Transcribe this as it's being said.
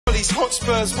Hollie's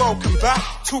Hotspurs, welcome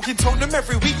back. Talking Tottenham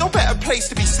every week, no better place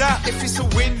to be sat. If it's a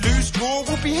win, lose, draw,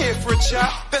 we'll be here for a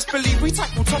chat. Best believe we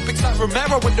tackle topics like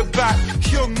Romero in the back.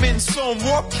 Young Min Son,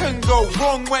 what can go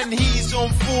wrong when he's on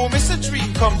form? It's a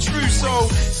dream come true, so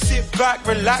sit back,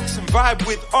 relax and vibe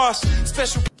with us.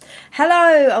 Special.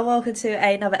 Hello and welcome to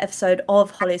another episode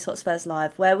of Hollie's Hotspurs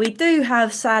Live, where we do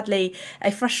have, sadly,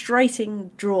 a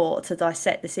frustrating draw to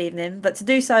dissect this evening. But to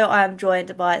do so, I am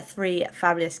joined by three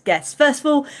fabulous guests. First of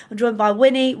all, I'm joined by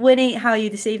Wynnie. Wynnie, how are you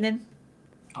this evening?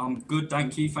 I'm good,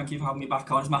 thank you. Thank you for having me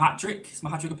back on. It's my hat trick. It's my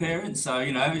hat trick appearance. So,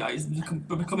 you know, it's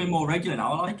becoming more regular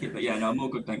now. I like it. But yeah, no, I'm all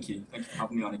good, thank you. Thank you for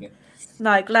having me on again.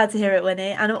 No, glad to hear it,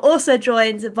 Wynnie. And I'm also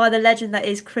joined by the legend that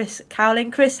is Chris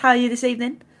Cowlin. Chris, how are you this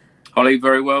evening? Hollie,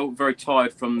 very well. Very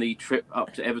tired from the trip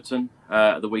up to Everton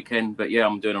the weekend. But yeah,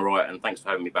 I'm doing all right. And thanks for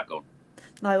having me back on.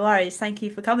 No worries. Thank you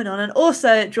for coming on. And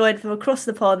also joined from across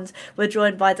the pond, we're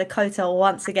joined by Dakota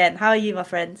once again. How are you, my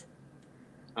friend?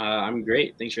 I'm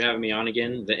great. Thanks for having me on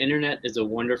again. The internet is a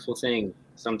wonderful thing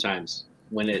sometimes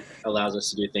when it allows us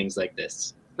to do things like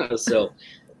this. So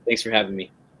thanks for having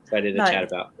me. Excited to chat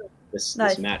about this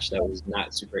match that was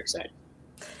not super exciting.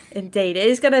 Indeed, it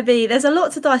is going to be, there's a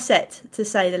lot to dissect, to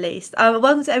say the least.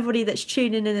 Welcome to everybody that's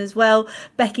tuning in as well.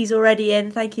 Becky's already in.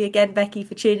 Thank you again, Becky,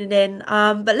 for tuning in.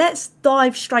 But let's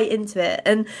dive straight into it.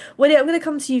 And Willie, I'm going to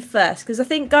come to you first, because I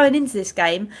think going into this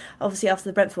game, obviously after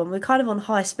the Brentford one, we're kind of on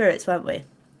high spirits, weren't we?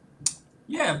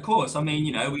 Yeah, of course. I mean,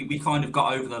 you know, we kind of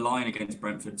got over the line against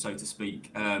Brentford, so to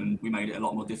speak. We made it a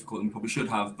lot more difficult than we probably should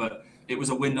have, but it was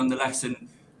a win nonetheless. And,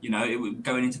 you know, it was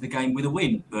going into the game with a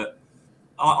win. But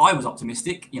I was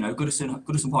optimistic. You know,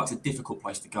 Goodison Park's a difficult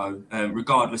place to go,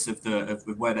 regardless of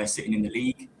where they're sitting in the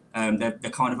league.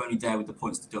 They're kind of only there with the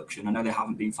points deduction. I know they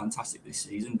haven't been fantastic this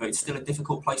season, but it's still a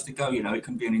difficult place to go. You know, it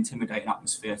can be an intimidating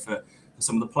atmosphere for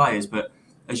some of the players. But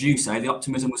as you say, the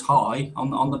optimism was high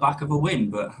on the back of a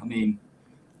win. But I mean,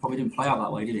 probably didn't play out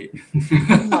that way, did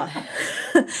it? No.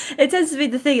 It tends to be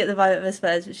the thing at the moment with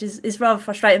Spurs, which is rather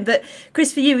frustrating. But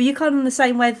Chris, for you, were you kind of on the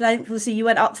same wavelength? Obviously, you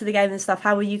went up to the game and stuff.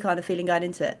 How were you kind of feeling going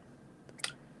into it?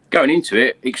 Going into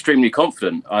it, extremely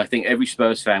confident. I think every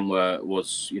Spurs fan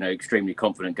was, you know, extremely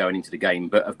confident going into the game.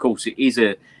 But of course, it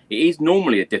is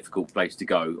normally a difficult place to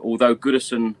go. Although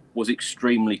Goodison was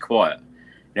extremely quiet,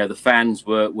 you know, the fans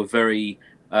were very.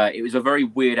 It was a very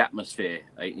weird atmosphere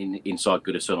inside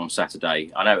Goodison on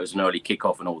Saturday. I know it was an early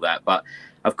kickoff and all that, but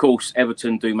of course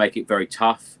Everton do make it very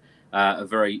tough. A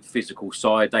very physical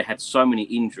side. They had so many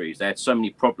injuries. They had so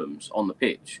many problems on the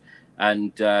pitch,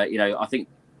 and you know, I think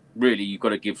really you've got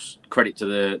to give credit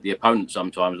to the opponent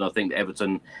sometimes. And I think that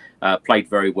Everton played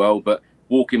very well, but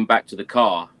walking back to the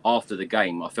car after the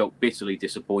game, I felt bitterly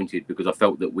disappointed because I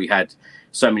felt that we had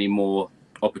so many more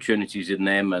opportunities in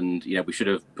them, and you know, we should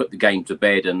have put the game to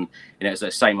bed. And you know, it's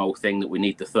that same old thing that we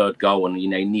need the third goal, and you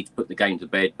know, you need to put the game to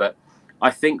bed. But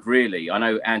I think really, I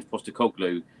know Ange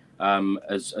Postecoglou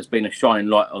has been a shining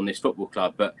light on this football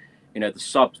club, but you know, the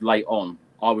subs late on,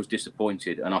 I was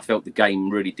disappointed, and I felt the game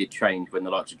really did change when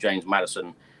the likes of James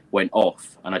Maddison went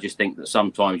off. And I just think that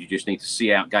sometimes you just need to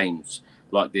see out games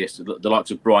like this. The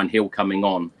likes of Brian Hill coming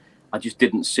on, I just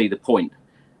didn't see the point.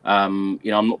 You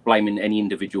know, I'm not blaming any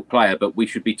individual player, but we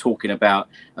should be talking about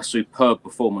a superb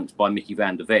performance by Mickey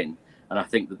van der Ven, and I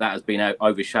think that has been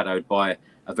overshadowed by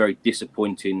a very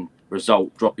disappointing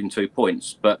result, dropping 2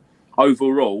 points. But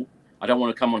overall, I don't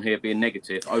want to come on here being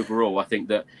negative. Overall, I think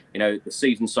that, you know, the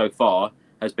season so far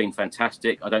has been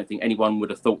fantastic. I don't think anyone would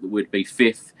have thought that we'd be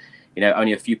fifth. You know,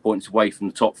 only a few points away from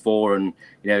the top four, and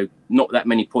you know, not that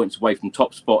many points away from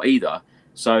top spot either.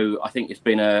 So I think it's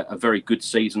been a very good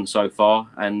season so far.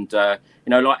 And, you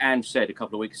know, like Ange said a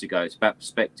couple of weeks ago, it's about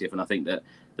perspective. And I think that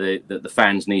the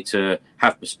fans need to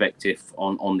have perspective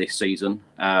on this season.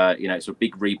 You know, it's a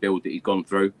big rebuild that he's gone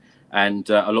through, and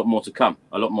a lot more to come,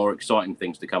 a lot more exciting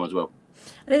things to come as well.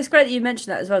 And it's great that you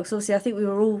mentioned that as well, because obviously I think we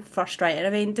were all frustrated. I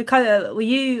mean, Dakota, were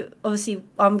you, obviously,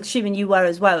 I'm assuming you were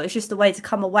as well. It's just a way to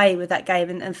come away with that game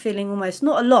and feeling almost,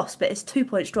 not a loss, but it's 2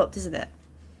 points dropped, isn't it?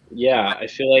 Yeah, I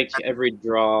feel like every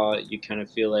draw, you kind of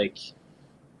feel like,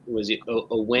 was it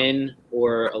a win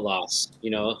or a loss?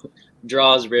 You know,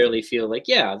 draws rarely feel like,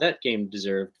 yeah, that game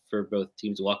deserved for both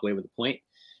teams to walk away with a point.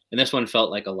 And this one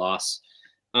felt like a loss.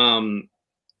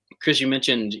 Chris, you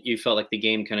mentioned you felt like the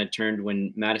game kind of turned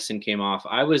when Maddison came off.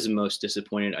 I was most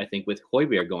disappointed, I think, with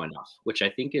Højbjerg going off, which I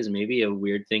think is maybe a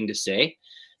weird thing to say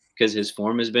because his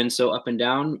form has been so up and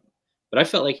down. But I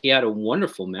felt like he had a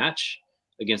wonderful match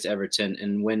against Everton,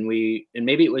 and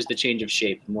maybe it was the change of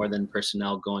shape more than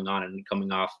personnel going on and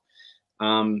coming off.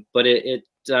 But it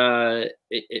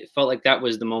felt like that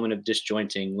was the moment of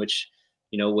disjointing, which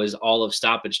was all of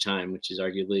stoppage time, which is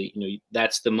arguably,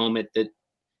 that's the moment that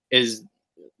is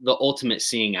the ultimate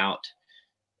seeing out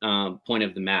point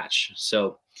of the match.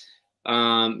 So,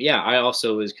 yeah, I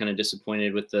also was kind of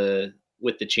disappointed with the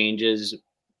changes,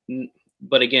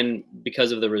 but again,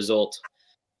 because of the result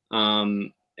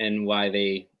and why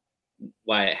it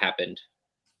happened.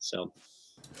 So.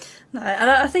 No, and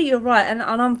I think you're right, and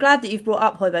I'm glad that you've brought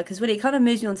up Højbjerg, because when it kind of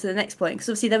moves me on to the next point, because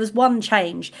obviously there was one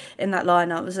change in that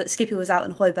lineup, was that Skippy was out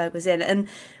and Højbjerg was in, and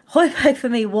Højbjerg for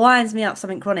me winds me up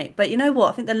something chronic. But you know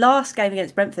what? I think the last game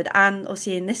against Brentford, and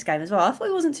obviously in this game as well, I thought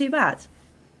it wasn't too bad.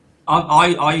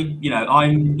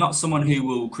 I'm not someone who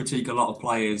will critique a lot of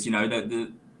players, but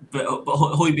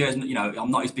Højbjerg,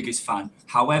 I'm not his biggest fan.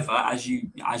 However, as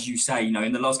you say,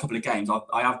 in the last couple of games,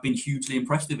 I have been hugely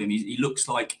impressed with him. He looks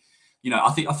like,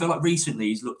 I feel like recently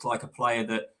he's looked like a player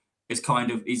that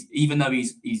is even though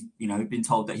he's been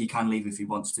told that he can leave if he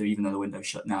wants to, even though the window's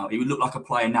shut now, he would look like a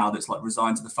player now that's like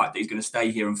resigned to the fact that he's going to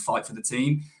stay here and fight for the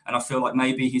team. And I feel like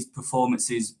maybe his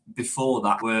performances before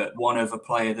that were one of a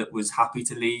player that was happy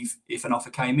to leave if an offer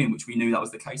came in, which we knew that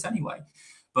was the case anyway.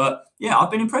 But yeah,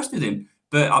 I've been impressed with him.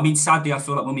 But I mean, sadly, I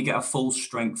feel like when we get a full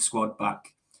strength squad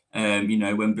back, when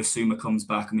Basuma comes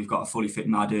back and we've got a fully fit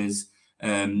Madders,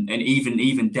 and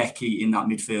even Decky in that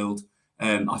midfield,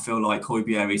 I feel like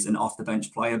Højbjerg is an off the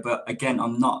bench player. But again,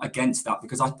 I'm not against that,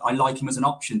 because I like him as an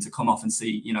option to come off and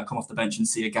come off the bench and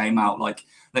see a game out. Like,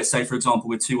 let's say, for example,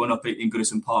 we're 2-1 up in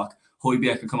Goodison Park.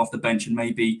 Højbjerg can come off the bench and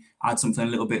maybe add something a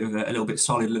little bit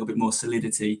solid, a little bit more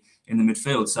solidity in the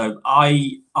midfield. So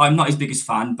I'm not his biggest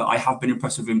fan, but I have been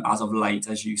impressed with him as of late,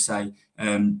 as you say.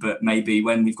 But maybe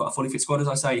when we've got a fully fit squad, as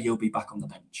I say, he'll be back on the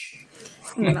bench.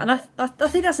 And I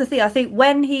think that's the thing. I think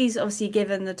when he's obviously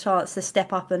given the chance to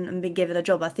step up and been given a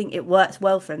job, I think it works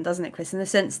well for him, doesn't it, Chris? In the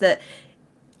sense that,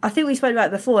 I think we spoke about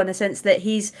it before, in the sense that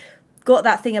he's got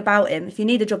that thing about him. If you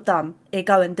need a job done, he'll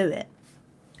go and do it.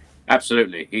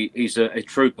 Absolutely. He's a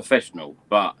true professional.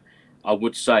 But I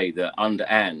would say that under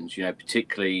Ange,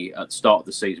 particularly at the start of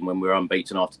the season when we were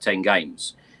unbeaten after 10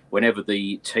 games, whenever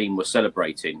the team was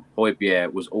celebrating,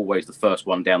 Højbjerg was always the first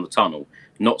one down the tunnel,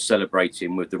 not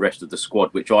celebrating with the rest of the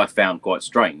squad, which I found quite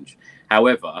strange.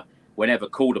 However, whenever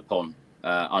called upon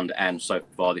under Ange so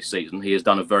far this season, he has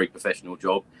done a very professional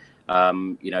job.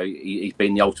 He's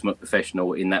been the ultimate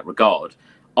professional in that regard.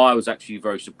 I was actually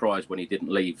very surprised when he didn't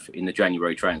leave in the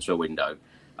January transfer window.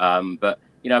 But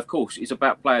of course, it's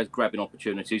about players grabbing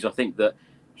opportunities. I think that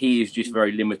he is just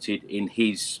very limited in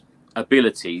his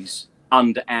abilities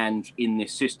under Ange in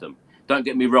this system. Don't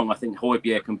get me wrong, I think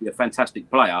Højbjerg can be a fantastic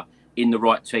player in the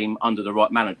right team under the right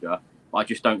manager. I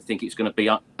just don't think it's going to be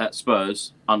at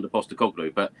Spurs under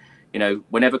Postecoglou. But,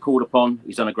 whenever called upon,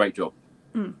 he's done a great job.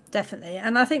 Definitely.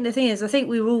 And I think the thing is, I think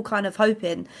we were all kind of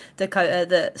hoping, Dakota,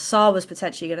 that Sarr was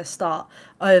potentially going to start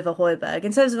over Højbjerg.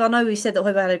 In terms of, I know we said that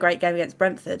Højbjerg had a great game against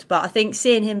Brentford, but I think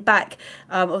seeing him back,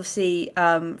 obviously,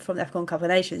 from the AFCON Cup of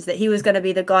Nations, that he was going to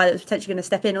be the guy that was potentially going to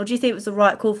step in. Or do you think it was the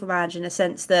right call for Ange, in a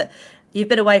sense that you've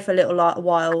been away for a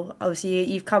while, obviously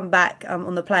you've come back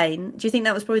on the plane. Do you think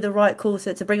that was probably the right call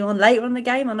to bring on later in the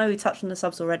game? I know we touched on the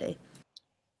subs already.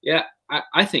 Yeah,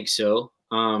 I think so.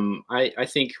 I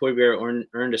think Højbjerg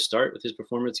earned a start with his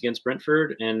performance against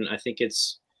Brentford, and I think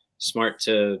it's smart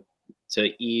to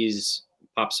ease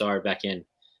Sarr back in.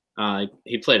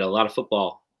 He played a lot of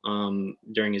football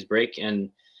during his break, and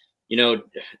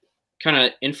kind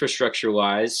of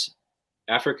infrastructure-wise,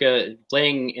 Africa,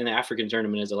 playing in the African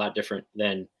tournament is a lot different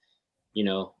than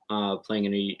playing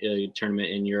in a tournament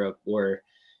in Europe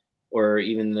or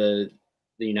even the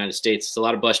United States. It's a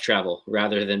lot of bus travel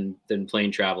rather than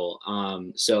plane travel.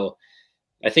 So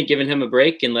I think giving him a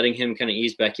break and letting him kind of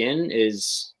ease back in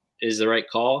is the right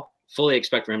call. Fully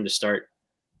expect for him to start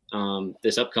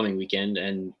this upcoming weekend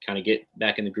and kind of get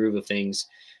back in the groove of things.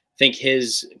 I think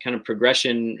his kind of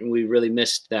progression, we really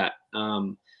missed that. I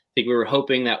think we were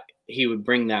hoping that he would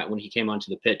bring that when he came onto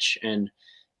the pitch, and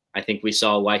I think we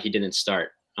saw why he didn't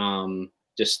start.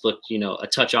 Just looked, a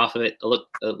touch off of it.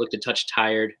 Looked a touch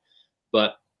tired.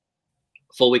 But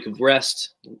full week of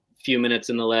rest, a few minutes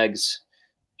in the legs,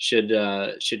 should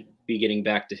be getting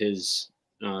back to his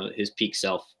peak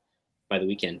self by the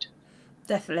weekend.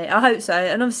 Definitely, I hope so.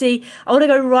 And obviously, I want to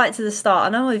go right to the start. I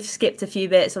know we've skipped a few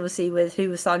bits, obviously, with who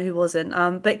was starting, who wasn't.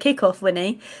 But kick-off,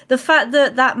 Wynnie, the fact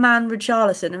that man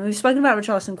Richarlison, and we've spoken about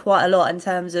Richarlison quite a lot in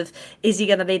terms of, is he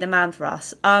going to be the man for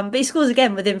us? But he scores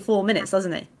again within 4 minutes,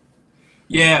 doesn't he?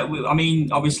 Yeah, I mean,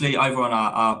 obviously, over on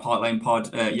our Park Lane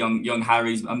pod, young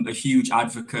Harry's a huge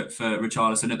advocate for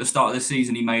Richarlison. At the start of the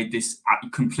season, he made this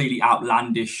completely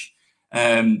outlandish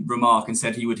remark and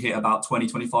said he would hit about 20,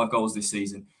 25 goals this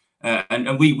season.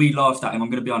 And we laughed at him. I'm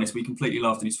going to be honest, we completely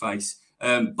laughed in his face.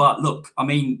 But look, I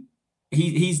mean,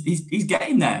 he's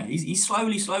getting there. He's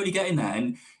slowly getting there.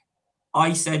 And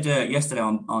I said yesterday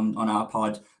on our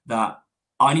pod that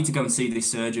I need to go and see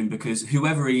this surgeon, because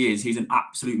whoever he is, he's an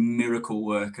absolute miracle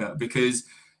worker, because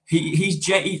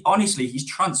honestly, he's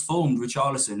transformed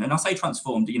Richarlison. And I say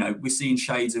transformed, you know, we're seeing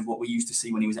shades of what we used to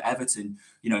see when he was at Everton,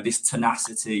 you know, this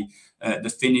tenacity, the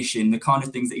finishing, the kind of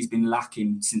things that he's been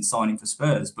lacking since signing for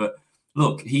Spurs. But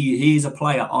look, he is a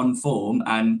player on form,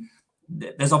 and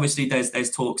there's obviously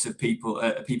there's talks of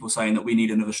people saying that we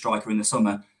need another striker in the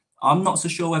summer. I'm not so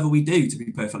sure whether we do, to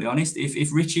be perfectly honest.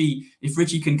 If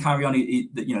Richie can carry on,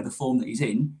 the form that he's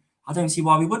in, I don't see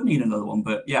why we wouldn't need another one.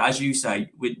 But yeah, as you say,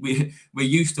 we're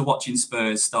used to watching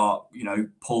Spurs start, you know,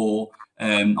 poor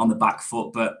on the back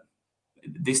foot, but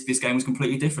this game was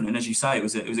completely different. And as you say, it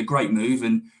was a great move,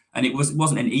 and it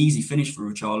wasn't an easy finish for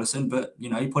Richarlison, but you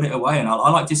know, he put it away. And I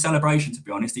liked his celebration, to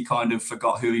be honest. He kind of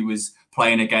forgot who he was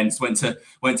playing against, went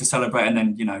to celebrate, and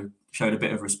then, you know, showed a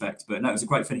bit of respect. But no, it was a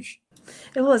great finish.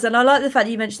 It was, and I like the fact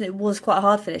that you mentioned it was quite a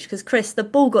hard finish, because Chris, the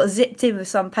ball got zipped in with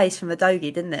some pace from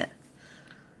Udogie, didn't it?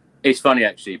 It's funny,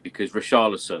 actually, because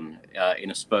Richarlison, in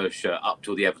a Spurs shirt up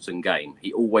till the Everton game,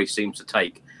 he always seems to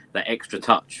take that extra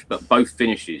touch. But both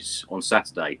finishes on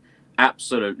Saturday,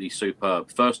 absolutely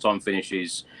superb. First-time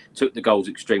finishes, took the goals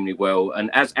extremely well.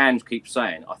 And as Ange keeps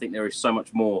saying, I think there is so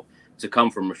much more to come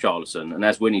from Richarlison. And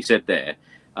as Wynnie said there,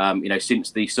 you know,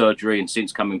 since the surgery and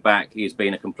since coming back, he has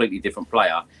been a completely different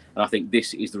player. And I think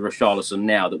this is the Richarlison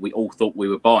now that we all thought we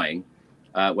were buying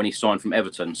when he signed from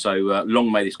Everton. So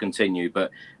long may this continue.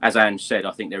 But as Ange said,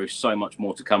 I think there is so much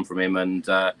more to come from him, and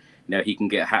you know, he can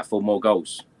get a hatful more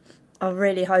goals. I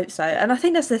really hope so. And I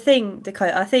think that's the thing,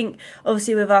 Dakota. I think,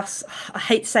 obviously, with us, I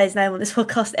hate to say his name on this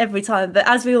podcast every time, but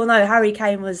as we all know, Harry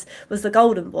Kane was the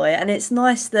golden boy. And it's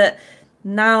nice that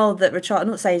now that Richard, I'm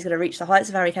not saying he's going to reach the heights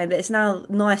of Harry Kane, but it's now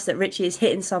nice that Richie is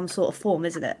hitting some sort of form,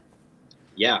 isn't it?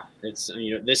 Yeah, it's,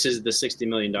 you know, this is the $60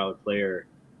 million player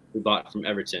we bought from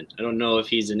Everton. I don't know if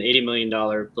he's an $80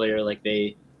 million player like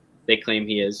they claim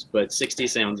he is, but 60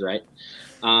 sounds right.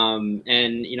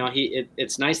 And you know,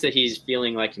 it's nice that he's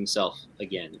feeling like himself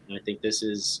again. And I think this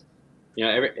is, you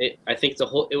know, I think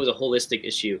it was a holistic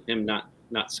issue, him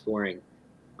not scoring.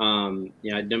 You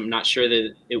know, I'm not sure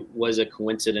that it was a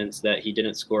coincidence that he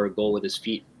didn't score a goal with his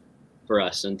feet for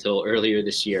us until earlier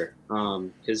this year,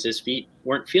 because his feet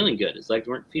weren't feeling good. His legs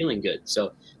weren't feeling good.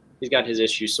 So he's got his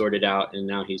issues sorted out, and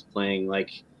now he's playing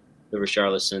like the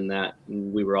Richarlison that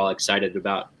we were all excited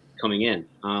about coming in.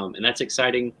 And that's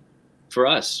exciting for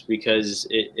us, because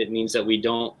it means that we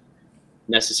don't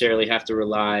necessarily have to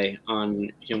rely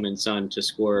on Heung-min Son to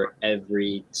score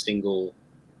every single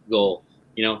goal.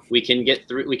 You know, we can get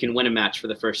through. We can win a match for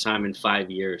the first time in 5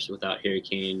 years without Harry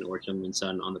Kane or Heung-min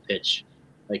Son on the pitch,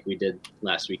 like we did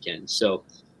last weekend. So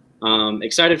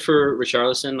excited for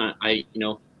Richarlison. I you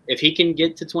know, if he can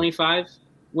get to 25,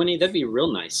 Wynnie, that'd be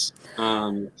real nice,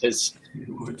 because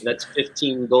that's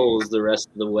 15 goals the rest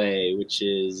of the way, which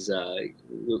is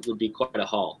would be quite a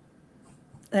haul.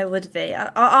 There would be.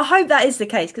 I hope that is the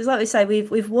case, because like we say,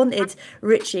 we've wanted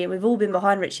Richie, and we've all been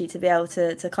behind Richie to be able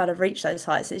to kind of reach those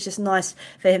heights. It's just nice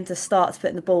for him to start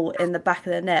putting the ball in the back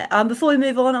of the net. Before we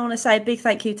move on, I want to say a big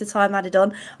thank you to Time Added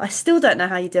On. I still don't know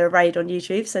how you do a raid on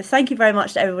YouTube, so thank you very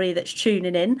much to everybody that's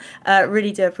tuning in.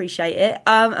 Really do appreciate it.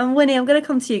 And Wynnie, I'm going to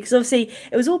come to you, because obviously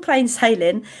it was all plain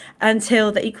sailing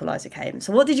until the equaliser came.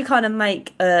 So what did you kind of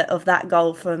make of that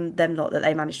goal from them lot that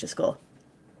they managed to score?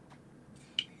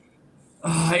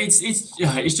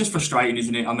 It's just frustrating,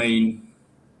 isn't it? I mean,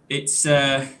 it's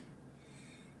I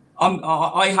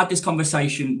had this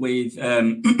conversation with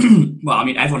well, I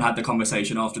mean, everyone had the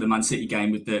conversation after the Man City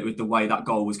game with the way that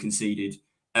goal was conceded,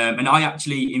 and I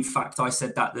actually, in fact, I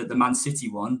said that the Man City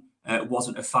one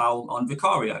wasn't a foul on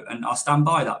Vicario, and I stand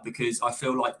by that, because I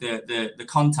feel like the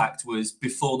contact was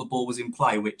before the ball was in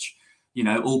play, which, you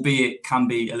know, albeit can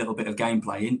be a little bit of game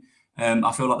playing.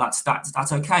 I feel like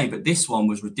that's okay, but this one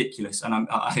was ridiculous, and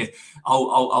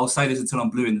I'll say this until I'm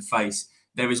blue in the face.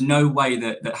 There is no way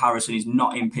that Harrison is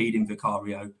not impeding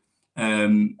Vicario.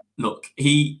 Look,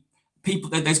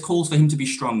 there's calls for him to be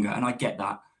stronger, and I get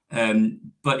that.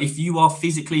 But if you are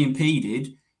physically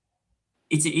impeded,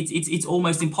 it's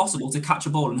almost impossible to catch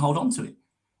a ball and hold on to it.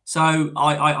 So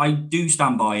I do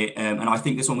stand by it, and I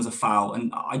think this one was a foul.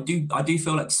 And I do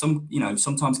feel like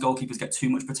sometimes goalkeepers get too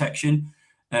much protection.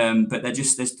 But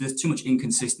there's too much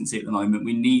inconsistency at the moment.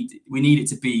 We need it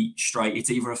to be straight.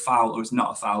 It's either a foul or it's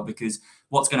not a foul, because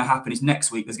what's going to happen is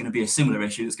next week there's going to be a similar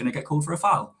issue that's going to get called for a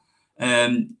foul.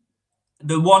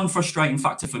 the one frustrating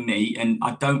factor for me, and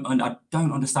I don't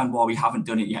understand why we haven't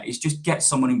done it yet, is just get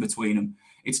someone in between them.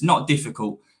 It's not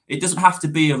difficult. It doesn't have to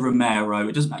be a Romero.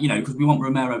 It doesn't, because we want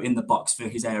Romero in the box for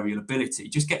his aerial ability.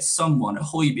 Just get someone, a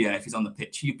Højbjerg if he's on the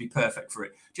pitch, he'd be perfect for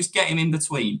it. Just get him in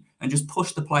between and just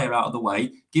push the player out of the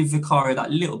way. Give Vicario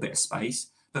that little bit of space.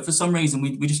 But for some reason,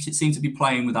 we just seem to be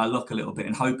playing with our luck a little bit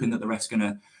and hoping that the rest are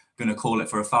gonna call it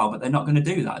for a foul. But they're not going to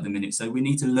do that at the minute. So we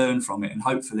need to learn from it, and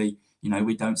hopefully,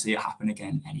 we don't see it happen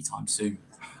again anytime soon.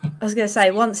 I was going to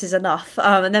say once is enough,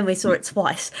 and then we saw it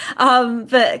twice.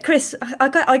 But Chris,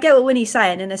 I get what Wynnie's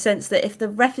saying in a sense that if the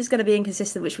ref is going to be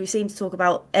inconsistent, which we seem to talk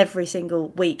about every single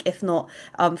week, if not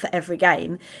for every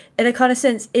game, in a kind of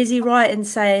sense, is he right in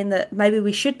saying that maybe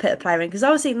we should put a player in? Because I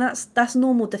was thinking that's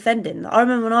normal defending. I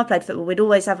remember when I played football, we'd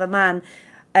always have a man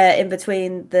in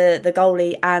between the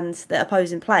goalie and the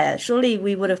opposing player. Surely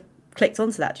we would have clicked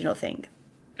onto that, do you not think?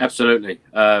 Absolutely.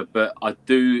 But I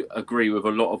do agree with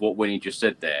a lot of what Wynnie just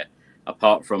said there,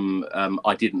 apart from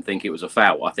I didn't think it was a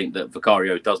foul. I think that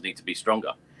Vicario does need to be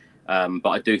stronger. But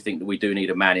I do think that we do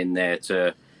need a man in there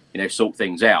to, sort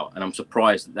things out. And I'm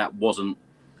surprised that wasn't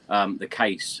the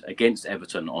case against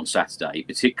Everton on Saturday,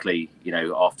 particularly,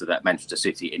 after that Manchester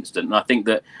City incident. And I think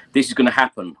that this is going to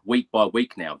happen week by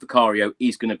week now. Vicario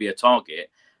is going to be a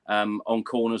target on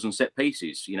corners and set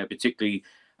pieces, particularly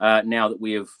now that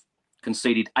we have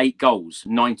conceded 8 goals,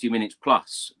 90 minutes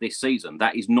plus this season.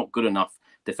 That is not good enough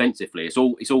defensively. It's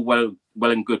all well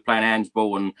and good playing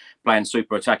handball and playing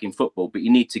super attacking football, but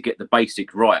you need to get the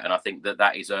basic right. And I think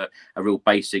that is a real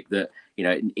basic that,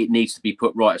 it needs to be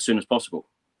put right as soon as possible.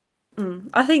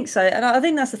 I think so, and I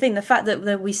think that's the thing. The fact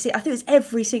that we see, I think it's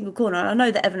every single corner. I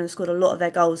know that Everton have scored a lot of their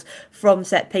goals from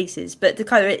set pieces, but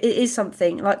Dakota, it is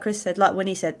something, like Chris said, like when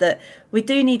he said, that we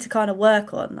do need to kind of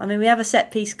work on. I mean, we have a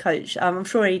set piece coach. I'm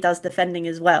sure he does defending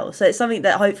as well, so it's something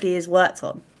that hopefully is worked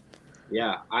on.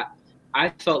 Yeah, I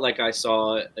felt like I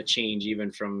saw a change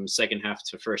even from second half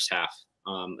to first half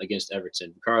against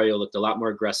Everton. Vicario looked a lot more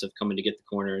aggressive coming to get the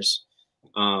corners.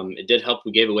 It did help.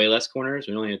 We gave away less corners.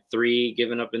 We only had 3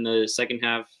 given up in the second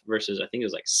half versus I think it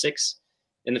was like 6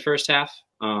 in the first half.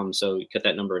 So we cut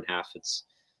that number in half. It's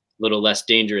a little less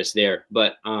dangerous there.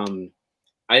 But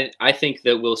I think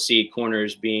that we'll see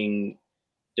corners being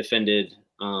defended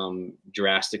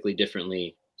drastically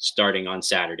differently starting on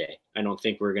Saturday. I don't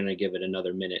think we're going to give it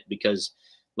another minute because,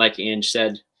 like Ange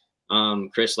said,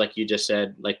 Chris, like you just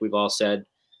said, like we've all said,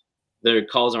 the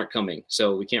calls aren't coming.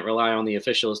 So we can't rely on the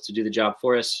officials to do the job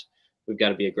for us. We've got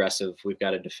to be aggressive. We've got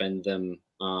to defend them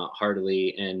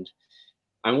heartily. And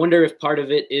I wonder if part of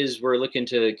it is we're looking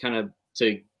to kind of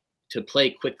to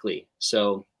play quickly.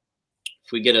 So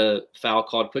if we get a foul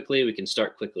called quickly, we can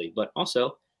start quickly. But also,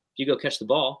 if you go catch the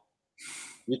ball,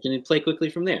 we can play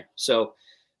quickly from there. So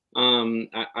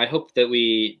I hope that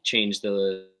we change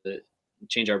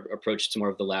our approach to more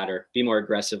of the latter, be more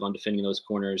aggressive on defending those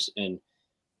corners, and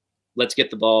let's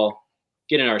get the ball,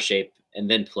 get in our shape,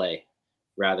 and then play,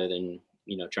 rather than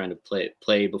trying to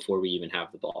play before we even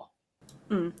have the ball.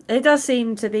 It does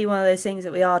seem to be one of those things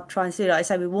that we are trying to do. Like I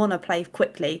say, we want to play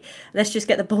quickly. Let's just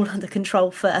get the ball under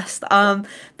control first. But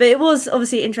it was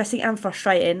obviously interesting and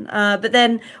frustrating. But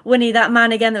then Wynnie, that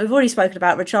man again that we've already spoken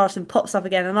about, Richarlison, pops up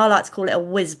again, and I like to call it a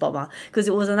whiz bomber because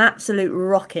it was an absolute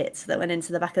rocket that went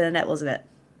into the back of the net, wasn't it?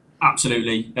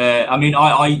 Absolutely. I mean,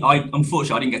 I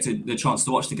unfortunately I didn't get the chance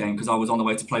to watch the game because I was on the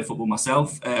way to play football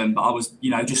myself. But I was,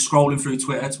 just scrolling through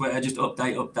Twitter, just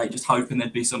update, just hoping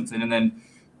there'd be something, and then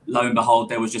lo and behold,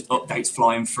 there was just updates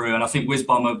flying through. And I think Whiz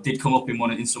Bomber did come up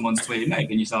in someone's tweet,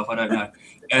 maybe in yourself, I don't know.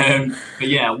 But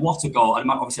yeah, what a goal! And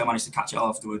obviously, I managed to catch it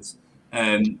afterwards.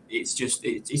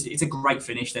 It's a great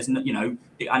finish. There's no,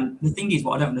 and the thing is,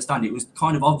 what I don't understand, it was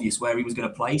kind of obvious where he was going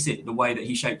to place it, the way that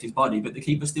he shaped his body, but the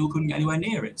keeper still couldn't get anywhere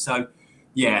near it. So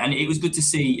yeah, and it was good to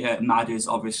see Madders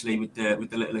obviously with the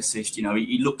little assist.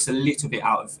 He looks a little bit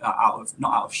out of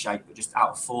not out of shape, but just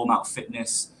out of form, out of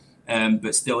fitness.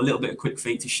 But still a little bit of quick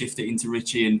feet to shift it into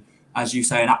Richie, and as you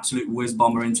say, an absolute whiz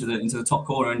bomber into the top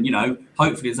corner. And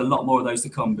hopefully there's a lot more of those to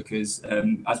come because,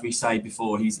 as we say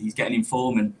before, he's getting in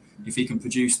form, and if he can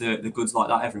produce the goods like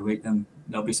that every week, then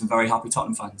there'll be some very happy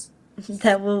Tottenham fans.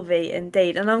 There will be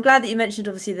indeed, and I'm glad that you mentioned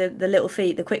obviously the little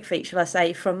feet, the quick feet, shall I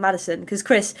say, from Maddison, because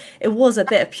Chris, it was a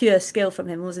bit of pure skill from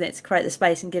him, wasn't it, to create the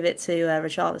space and give it to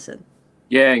Richarlison.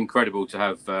 Yeah, incredible to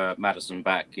have Maddison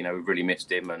back. We really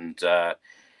missed him, and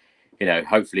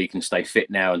hopefully he can stay fit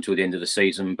now until the end of the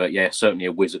season. But yeah, certainly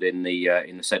a wizard in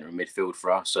the centre of midfield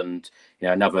for us, and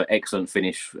another excellent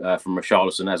finish from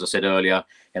Richarlison. As I said earlier,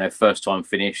 first time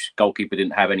finish. Goalkeeper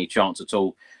didn't have any chance at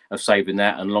all of saving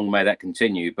that, and long may that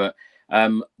continue. But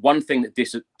One thing that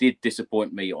did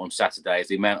disappoint me on Saturday is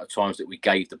the amount of times that we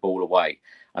gave the ball away.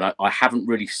 And I haven't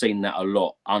really seen that a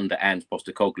lot under Ange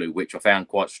Postecoglou, which I found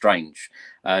quite strange.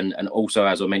 And also,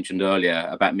 as I mentioned earlier,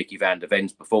 about Mickey van der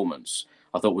Ven's performance,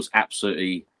 I thought was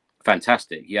absolutely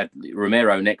fantastic. He had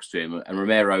Romero next to him, and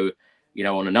Romero, you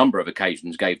know, on a number of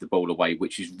occasions gave the ball away,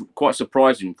 which is quite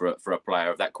surprising for a player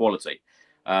of that quality.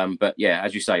 But yeah,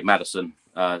 as you say, Maddison,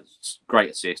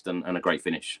 great assist and a great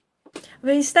finish. I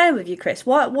mean, staying with you, Chris,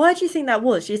 why do you think that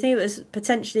was? Do you think it was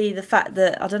potentially the fact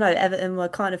that, I don't know, Everton were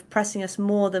kind of pressing us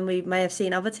more than we may have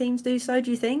seen other teams do so,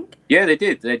 do you think? Yeah, they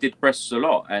did. They did press us a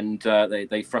lot, and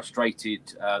they frustrated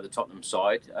the Tottenham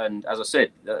side. And as I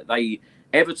said,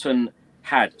 Everton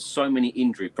had so many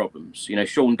injury problems. You know,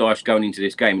 Sean Dyche going into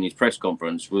this game in his press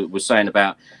conference was saying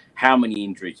about how many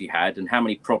injuries he had and how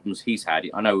many problems he's had.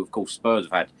 I know, of course, Spurs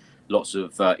have had lots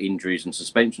of injuries and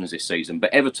suspensions this season,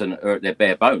 but Everton are at their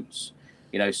bare bones.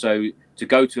 You know, so to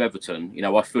go to Everton, you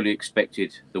know, I fully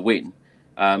expected the win.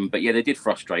 But yeah, they did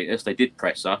frustrate us. They did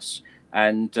press us,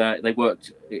 and they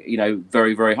worked, you know,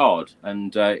 very, very hard.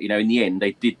 And you know, in the end,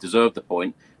 they did deserve the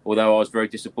point. Although I was very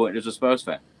disappointed as a Spurs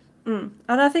fan. And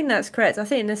I think that's correct. I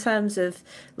think in terms of,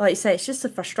 like you say, it's just the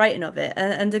frustrating of it.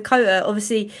 And Dakota,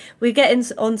 obviously, we get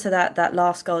onto that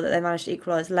last goal that they managed to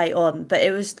equalise late on, but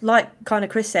it was like kind of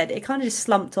Chris said, it kind of just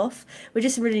slumped off. We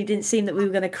just really didn't seem that we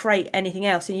were going to create anything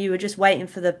else, and you were just waiting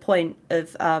for the point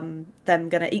of them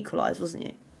going to equalise, wasn't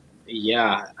you?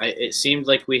 Yeah, it seemed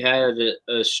like we had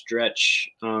a stretch,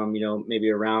 you know,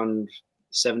 maybe around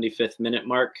 75th minute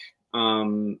mark,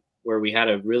 where we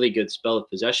had a really good spell of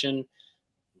possession.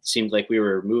 Seemed like we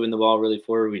were moving the ball really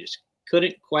forward. We just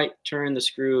couldn't quite turn the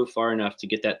screw far enough to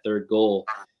get that third goal,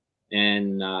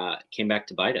 and came back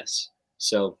to bite us.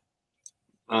 So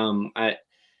I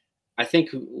think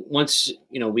once,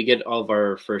 you know, we get all of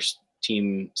our first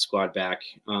team squad back,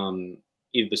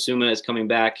 Yves Bissouma is coming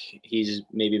back. He's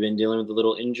maybe been dealing with a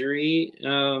little injury,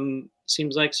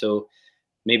 seems like. So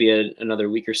maybe another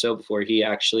week or so before he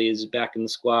actually is back in the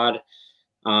squad.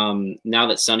 Now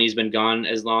that Sonny's been gone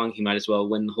as long, he might as well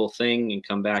win the whole thing and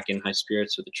come back in high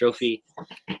spirits with the trophy.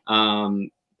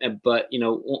 But, you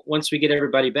know, once we get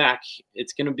everybody back,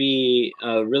 it's going to be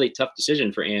a really tough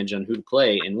decision for Ange on who to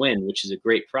play and when, which is a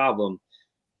great problem.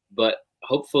 But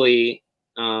hopefully,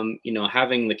 you know,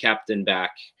 having the captain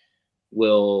back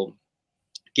will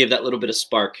give that little bit of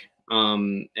spark,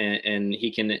 and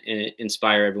he can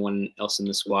inspire everyone else in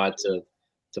the squad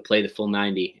to play the full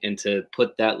 90 and to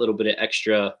put that little bit of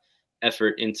extra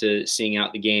effort into seeing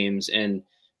out the games. And,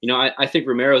 you know, I think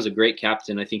Romero is a great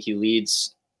captain. I think he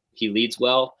leads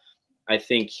well. I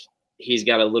think he's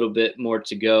got a little bit more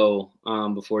to go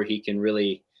before he can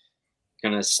really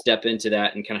kind of step into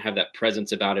that and kind of have that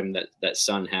presence about him that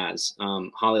Son has.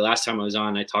 Hollie, last time I was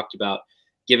on, I talked about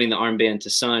giving the armband to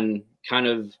Son kind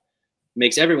of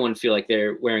makes everyone feel like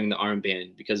they're wearing the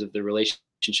armband because of the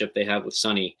relationship they have with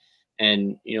Sonny.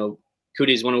 And, you know,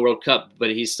 Cootie's won a World Cup,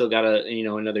 but he's still got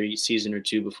another season or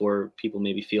two before people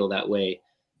maybe feel that way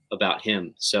about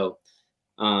him. So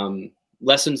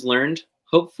lessons learned,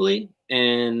 hopefully,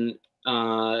 and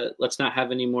let's not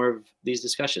have any more of these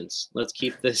discussions. Let's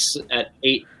keep this at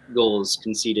 8 goals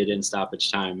conceded in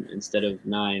stoppage time instead of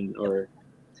 9 or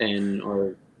 10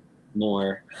 or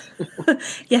more.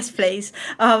 Yes, please.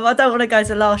 I don't want to go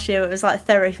to last year. It was like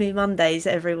therapy Mondays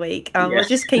every week. We'll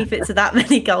just keep it to that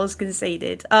many goals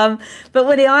conceded. But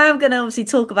Wynnie, I am going to obviously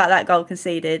talk about that goal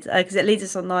conceded because it leads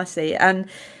us on nicely. And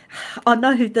I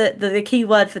know that the key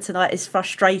word for tonight is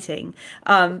frustrating.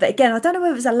 But again, I don't know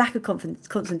whether it was a lack of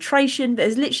concentration, but it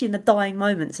was literally in the dying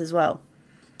moments as well.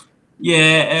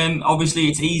 Yeah, obviously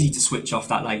it's easy to switch off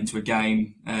that late into a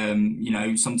game. You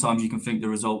know, sometimes you can think the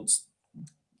results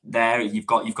there, you've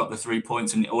got the 3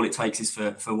 points, and all it takes is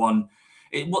for one.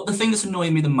 The thing that's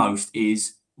annoying me the most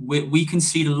is we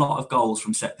concede a lot of goals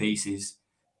from set pieces,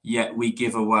 yet we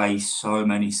give away so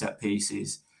many set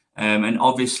pieces. And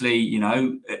obviously, you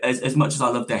know, as much as I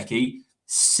love Decky,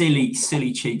 silly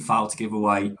cheap foul to give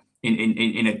away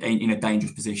in a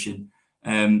dangerous position,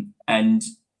 and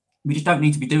we just don't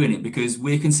need to be doing it because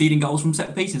we're conceding goals from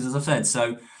set pieces, as I've said.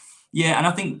 So yeah, and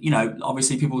I think, you know,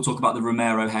 obviously people will talk about the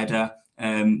Romero header.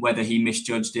 Whether he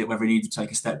misjudged it, whether he needed to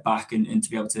take a step back and to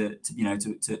be able to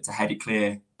head it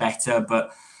clear better.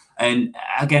 But and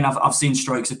again, I've seen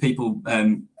strokes of people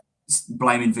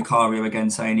blaming Vicario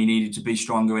again, saying he needed to be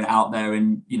stronger and out there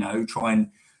and, you know, try and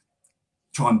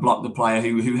block the player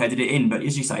who headed it in. But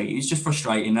as you say, it's just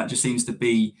frustrating. That just seems to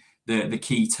be the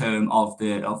key term of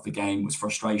the game was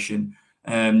frustration.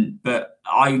 But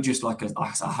I just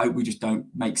I hope we just don't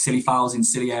make silly fouls in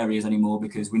silly areas anymore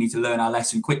because we need to learn our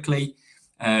lesson quickly.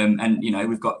 And, you know,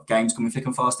 we've got games coming thick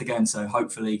and fast again. So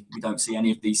hopefully we don't see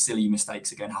any of these silly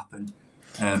mistakes again happen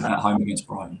at home against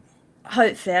Brighton.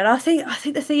 Hopefully. And I think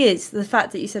the thing is, the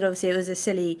fact that you said obviously it was a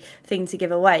silly thing to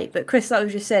give away. But Chris, like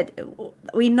we just said,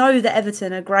 we know that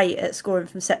Everton are great at scoring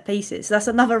from set pieces. So that's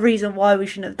another reason why we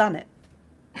shouldn't have done it.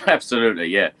 Absolutely,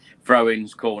 yeah.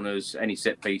 Throw-ins, corners, any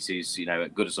set pieces, you know,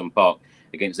 at Goodison Park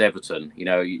against Everton, you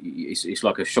know, it's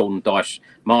like a Sean Dyche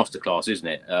masterclass, isn't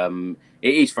it?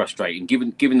 It is frustrating,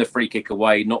 giving the free kick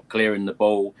away, not clearing the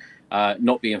ball,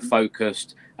 not being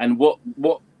focused. And what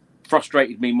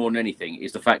frustrated me more than anything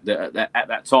is the fact that at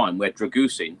that time where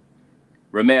Dragusin,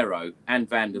 Romero and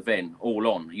Van der Ven all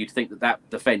on, you'd think that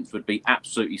defence would be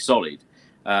absolutely solid.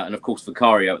 And of course,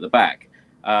 Vicario at the back.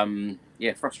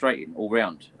 Yeah, frustrating all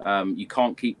round. You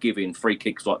can't keep giving free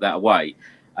kicks like that away.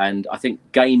 And I think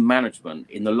game management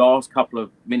in the last couple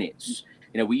of minutes,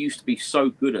 you know, we used to be so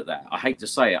good at that. I hate to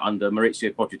say it, under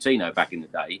Maurizio Pochettino back in the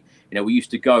day, you know, we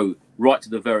used to go right to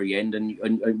the very end,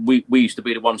 and we used to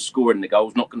be the ones scoring the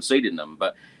goals, not conceding them.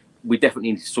 But we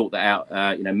definitely need to sort that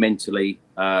out, you know, mentally,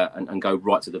 and go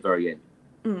right to the very end.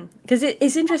 Because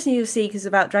it's interesting you'll see, because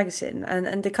about Dragusin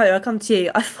and Dakota, I'll come to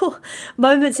you. I thought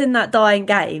moments in that dying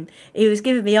game, he was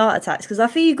giving me heart attacks, because I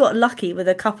think you got lucky with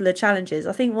a couple of challenges.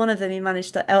 I think one of them he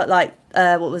managed to,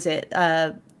 what was it?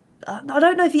 I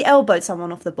don't know if he elbowed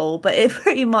someone off the ball, but it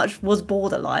pretty much was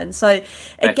borderline. So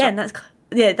again, that's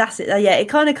it. Yeah, it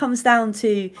kind of comes down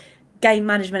to game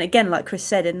management again, like Chris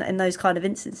said, in those kind of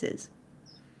instances.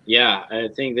 Yeah, I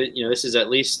think that, you know, this is at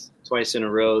least twice in a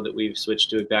row that we've switched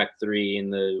to a back three in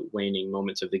the waning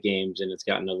moments of the games, and it's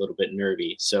gotten a little bit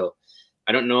nervy. So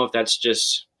I don't know if that's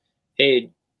just, hey,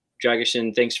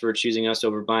 Dragusin, thanks for choosing us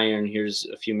over Bayern, here's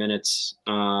a few minutes,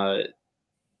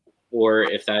 or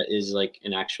if that is like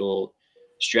an actual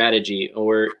strategy,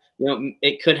 or, you know,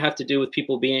 it could have to do with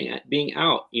people being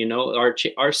out. You know,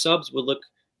 our subs would look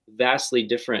vastly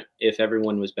different if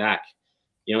everyone was back.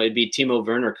 You know, it'd be Timo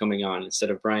Werner coming on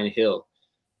instead of Brian Hill.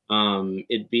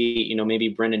 It'd be, you know, maybe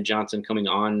Brendan Johnson coming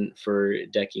on for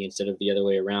Decky instead of the other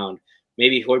way around.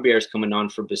 Maybe Højbjerg's coming on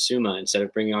for Basuma instead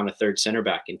of bringing on a third center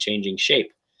back and changing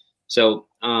shape. So,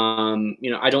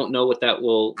 you know, I don't know what that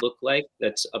will look like.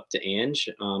 That's up to Ange.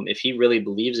 If he really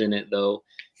believes in it, though,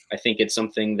 I think it's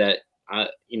something that,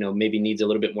 you know, maybe needs a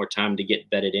little bit more time to get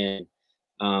bedded in.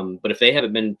 But if they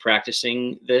haven't been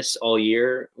practicing this all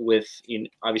year with, you know,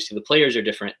 obviously the players are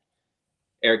different.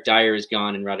 Eric Dyer is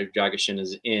gone and Radu Dragusin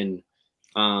is in.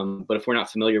 But if we're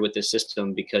not familiar with this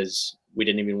system because we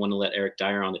didn't even want to let Eric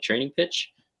Dyer on the training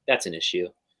pitch, that's an issue.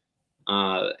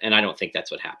 And I don't think that's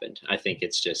what happened. I think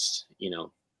it's just, you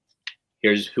know,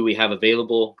 here's who we have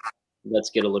available.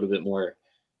 Let's get a little bit more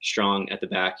strong at the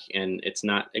back. And it's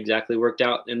not exactly worked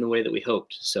out in the way that we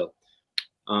hoped. So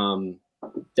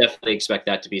definitely expect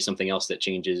that to be something else that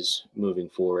changes moving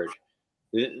forward.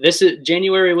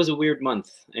 January was a weird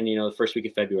month, and, you know, the first week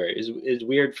of February is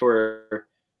weird for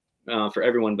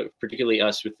everyone, but particularly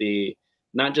us, with the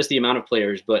not just the amount of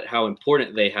players, but how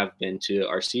important they have been to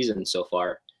our season so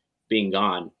far being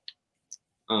gone.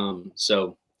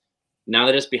 So now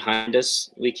that it's behind us,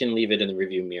 we can leave it in the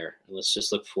review mirror and let's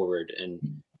just look forward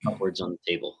and upwards on the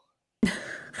table.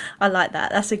 I like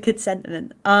that. That's a good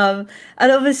sentiment. And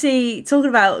obviously, talking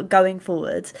about going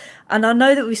forward, and I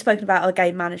know that we've spoken about our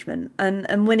game management, and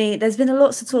Wynnie, there's been a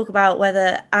lot to talk about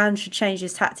whether Ange should change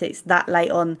his tactics that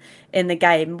late on in the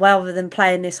game rather than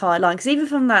playing this high line. Because even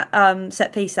from that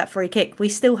set piece, that free kick, we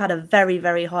still had a very,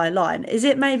 very high line. Is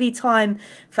it maybe time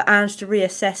for Ange to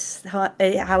reassess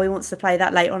how he wants to play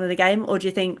that late on in the game, or do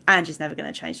you think Ange is never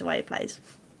going to change the way he plays?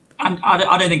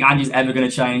 I don't think Ange is ever going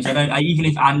to change. Even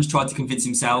if Ange tried to convince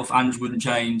himself, Ange wouldn't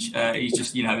change. He's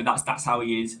just, you know, that's how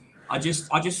he is. I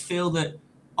just feel that,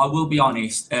 I will be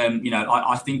honest. You know,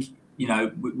 I think, you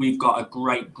know, we've got a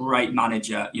great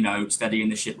manager, you know, steadying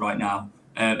the ship right now,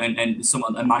 and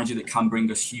a manager that can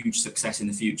bring us huge success in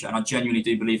the future. And I genuinely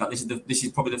do believe that this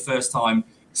is probably the first time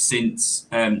since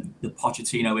the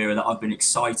Pochettino era that I've been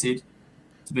excited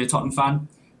to be a Tottenham fan.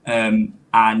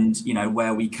 And, you know,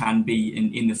 where we can be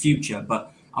in the future.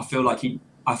 But I feel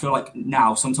like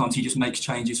now sometimes he just makes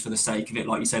changes for the sake of it.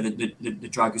 Like you said, the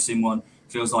Dragusin one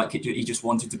feels like he just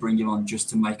wanted to bring him on just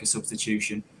to make a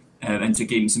substitution, and to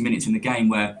give him some minutes in the game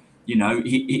where, you know,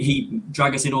 he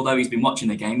Dragusin, although he's been watching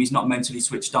the game, he's not mentally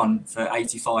switched on for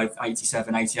 85,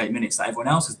 87, 88 minutes that everyone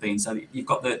else has been. So you've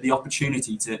got the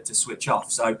opportunity to switch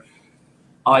off. So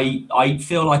I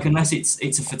feel like unless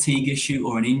it's a fatigue issue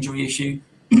or an injury issue,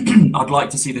 I'd like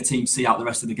to see the team see out the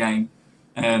rest of the game.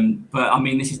 But I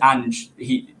mean, this is Ange.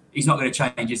 He's not going to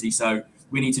change, is he? So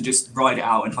we need to just ride it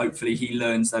out, and hopefully he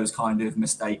learns those kind of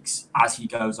mistakes as he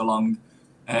goes along.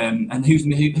 And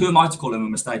who am I to call him a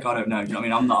mistake? I don't know. Do you know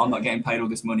what I mean? I'm not getting paid all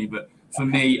this money, but for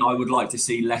me, I would like to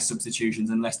see less substitutions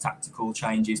and less tactical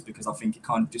changes, because I think it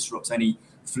kind of disrupts any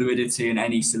fluidity and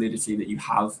any solidity that you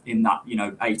have in that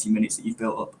 80 minutes that you've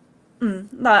built up.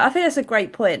 No, I think that's a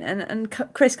great point. And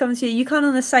Chris, coming to you, you kind of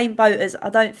on the same boat as I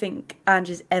don't think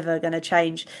Ange's ever going to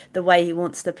change the way he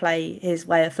wants to play his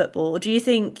way of football. Or do you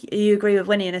think you agree with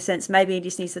Wynnie in a sense? Maybe he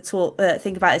just needs to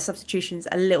think about his substitutions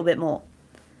a little bit more.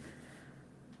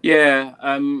 Yeah,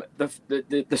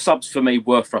 the subs for me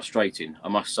were frustrating, I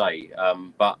must say.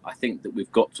 But I think that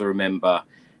we've got to remember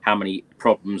how many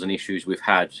problems and issues we've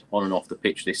had on and off the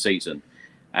pitch this season,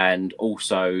 and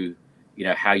also,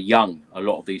 how young a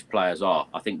lot of these players are.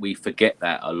 I think we forget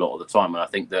that a lot of the time, and I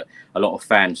think that a lot of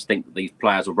fans think that these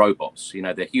players are robots.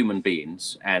 They're human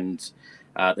beings, and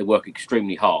they work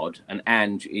extremely hard. And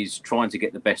Ange is trying to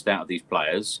get the best out of these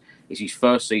players. It's his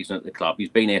first season at the club. He's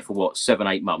been here for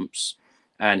 7-8 months.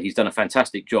 And he's done a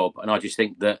fantastic job. And I just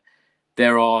think that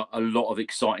there are a lot of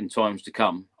exciting times to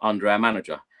come under our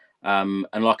manager. And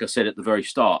like I said at the very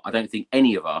start, I don't think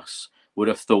any of us would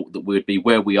have thought that we'd be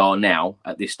where we are now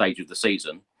at this stage of the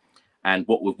season. And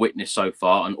what we've witnessed so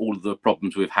far, and all of the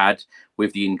problems we've had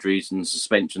with the injuries and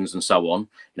suspensions and so on,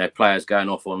 players going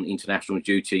off on international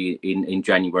duty in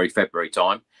January, February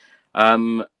time.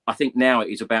 I think now it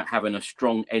is about having a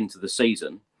strong end to the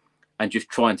season and just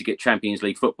trying to get Champions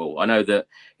League football. I know that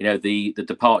the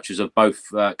departures of both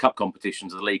cup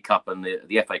competitions, the League Cup and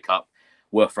the FA Cup,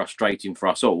 were frustrating for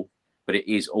us all. But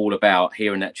it is all about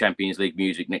hearing that Champions League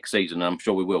music next season, and I'm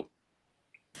sure we will.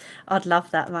 I'd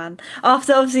love that, man.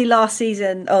 After obviously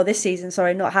this season,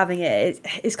 sorry, not having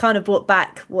it's kind of brought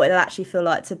back what it'll actually feel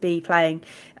like to be playing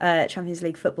Champions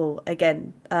League football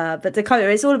again. But Dakota,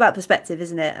 it's all about perspective,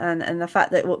 isn't it? And the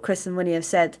fact that what Chris and Wynnie have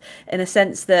said, in a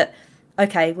sense that,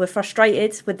 okay, we're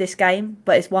frustrated with this game,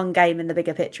 but it's one game in the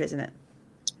bigger picture, isn't it?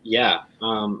 Yeah.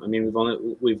 I mean,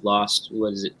 we've lost,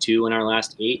 2 in our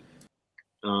last 8?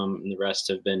 And the rest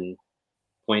have been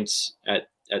points at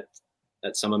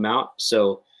some amount.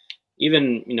 So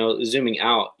even, zooming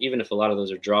out, even if a lot of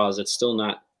those are draws, it's still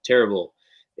not terrible.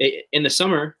 In the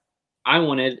summer, I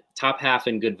wanted top half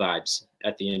and good vibes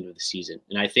at the end of the season.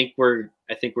 And I think we're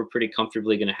pretty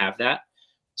comfortably going to have that.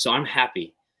 So I'm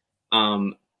happy.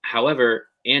 However,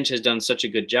 Ange has done such a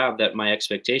good job that my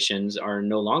expectations are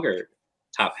no longer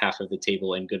top half of the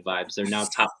table and good vibes. They're now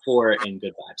top 4 and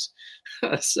good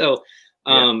vibes. So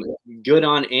good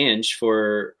on Ange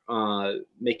for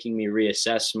making me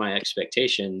reassess my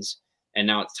expectations, and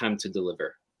now it's time to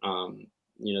deliver.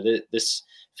 This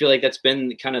I feel like that's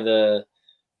been kind of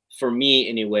for me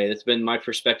anyway, that's been my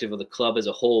perspective of the club as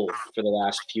a whole for the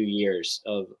last few years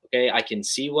of, okay, I can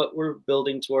see what we're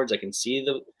building towards. I can see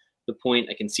the point.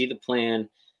 I can see the plan,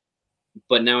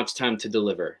 but now it's time to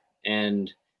deliver. And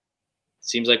it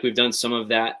seems like we've done some of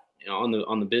that on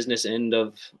the business end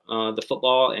of the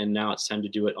football, and now it's time to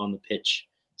do it on the pitch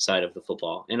side of the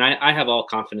football. And I have all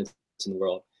confidence in the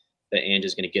world that Ange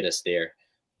is going to get us there.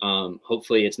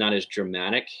 Hopefully it's not as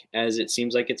dramatic as it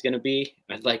seems like it's going to be.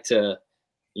 I'd like to,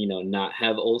 not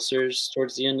have ulcers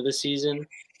towards the end of the season,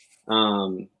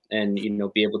 and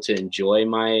be able to enjoy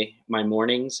my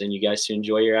mornings and you guys to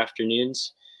enjoy your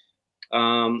afternoons.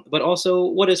 But also,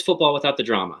 what is football without the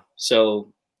drama?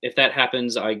 So if that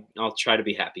happens, I'll try to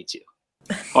be happy too.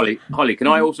 Hollie, can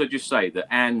I also just say that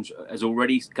Ange has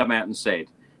already come out and said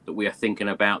that we are thinking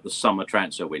about the summer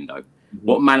transfer window. Mm-hmm.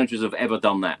 What managers have ever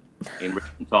done that in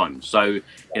recent times? So,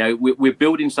 we're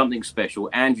building something special.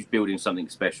 Ange is building something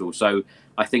special. So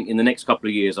I think in the next couple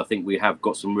of years, I think we have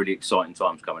got some really exciting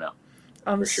times coming up.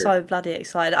 I'm so bloody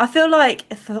excited. I feel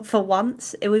like for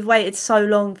once we've waited so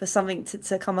long for something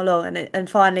to come along, and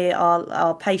finally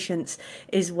our patience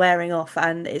is wearing off,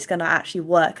 and it's going to actually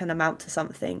work and amount to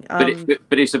something.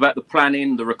 But it's about the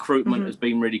planning. The recruitment has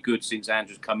been really good since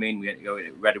Andrew's come in. We had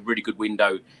a really good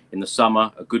window in the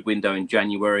summer, a good window in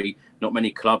January. Not many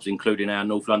clubs, including our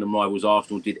North London rivals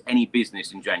Arsenal, did any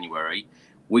business in January.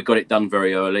 We got it done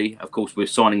very early. Of course, we're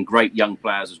signing great young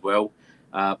players as well.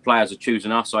 Players are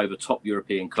choosing us over top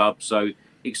European clubs. So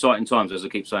exciting times, as I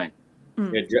keep saying.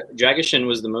 Yeah, Dragishin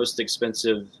was the most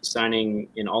expensive signing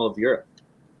in all of Europe.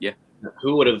 Yeah.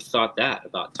 Who would have thought that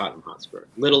about Tottenham Hotspur?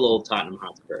 Little old Tottenham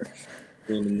Hotspur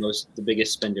being the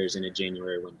biggest spenders in a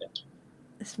January window.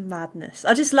 It's madness.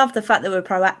 I just love the fact that we're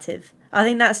proactive. I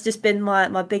think that's just been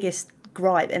my biggest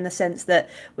gripe in the sense that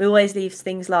we always leave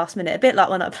things last minute, a bit like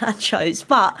when I plan shows.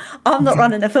 But I'm not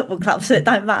running a football club, so it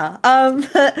don't matter.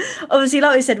 But obviously,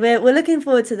 like we said, we're looking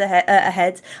forward to the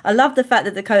ahead. I love the fact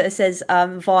that Dakota says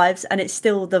vibes, and it's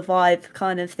still the vibe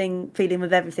kind of thing, feeling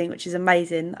with everything, which is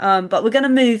amazing. But we're going to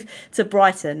move to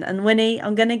Brighton, and Wynnie,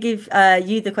 I'm going to give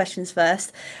you the questions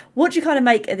first. What do you kind of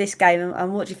make of this game,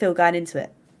 and what do you feel going into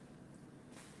it?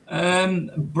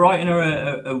 Brighton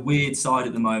are a weird side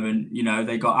at the moment. You know,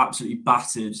 they got absolutely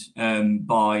battered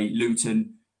by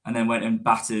Luton, and then went and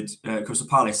battered Crystal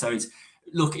Palace. So it's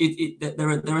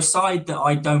they're a side that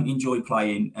I don't enjoy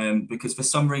playing because for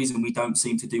some reason we don't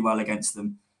seem to do well against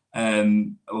them,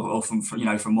 or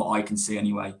from what I can see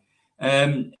anyway.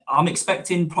 I'm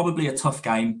expecting probably a tough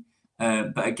game.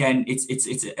 But again,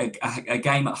 it's a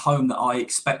game at home that I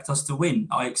expect us to win.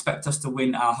 I expect us to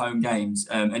win our home games,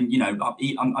 and you know,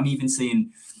 I'm even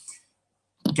seeing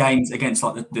games against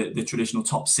like the traditional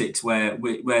top six where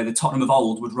the Tottenham of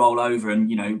old would roll over, and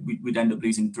you know we'd end up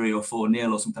losing 3 or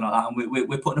 4-0 or something like that, and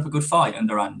we're putting up a good fight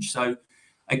under Ange. So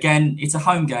again, it's a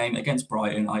home game against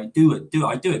Brighton. I do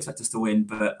expect us to win,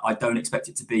 but I don't expect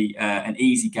it to be an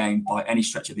easy game by any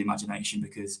stretch of the imagination,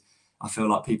 because I feel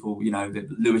like people, you know,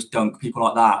 Lewis Dunk, people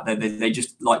like that, they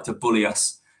just like to bully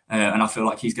us, and I feel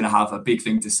like he's going to have a big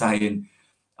thing to say. And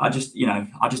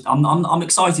I'm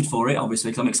excited for it,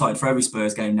 obviously, because I'm excited for every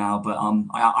Spurs game now. But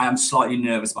I am slightly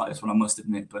nervous about this one, I must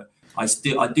admit. But I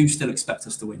do still expect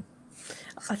us to win.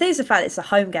 I think it's the fact it's a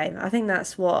home game. I think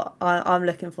that's what I'm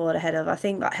looking forward ahead of. I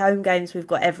think like home games, we've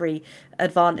got every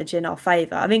advantage in our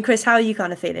favour. I mean, Chris, how are you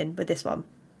kind of feeling with this one?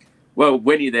 Well,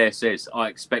 Wynnie there says, I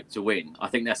expect to win. I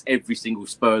think that's every single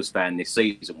Spurs fan this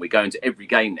season. We're going to every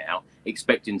game now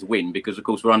expecting to win because, of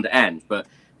course, we're under Ange. But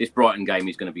this Brighton game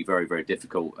is going to be very, very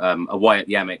difficult. Away at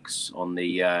the Amex on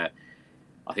the, I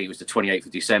think it was the 28th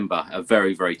of December, a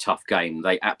very, very tough game.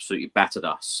 They absolutely battered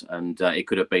us, and it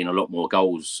could have been a lot more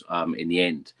goals in the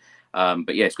end.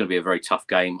 But, yeah, it's going to be a very tough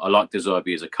game. I like De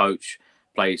Zerbi as a coach,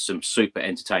 plays some super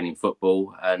entertaining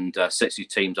football and sets his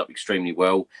teams up extremely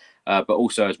well. But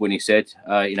also, as Wynnie said,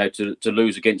 you know, to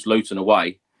lose against Luton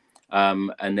away,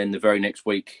 and then the very next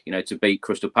week, you know, to beat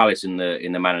Crystal Palace in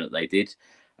the manner that they did,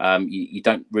 you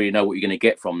don't really know what you're going to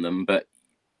get from them. But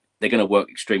they're going to work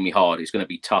extremely hard. It's going to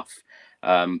be tough.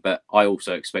 But I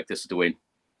also expect us to win.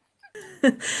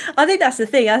 I think that's the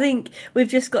thing. I think we've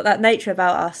just got that nature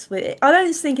about us. I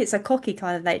don't think it's a cocky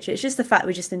kind of nature. It's just the fact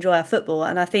we just enjoy our football,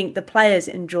 and I think the players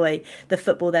enjoy the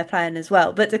football they're playing as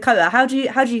well. But Dakota, how do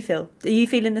you feel? Are you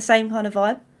feeling the same kind of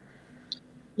vibe?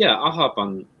 Yeah, I'll hop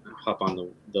on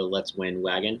the let's win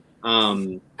wagon.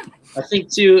 I think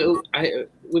too.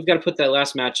 We've got to put that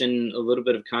last match in a little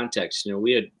bit of context. You know,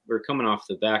 we're coming off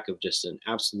the back of just an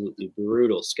absolutely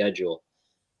brutal schedule,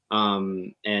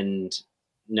 and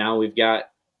now we've got,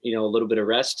 you know, a little bit of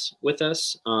rest with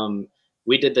us.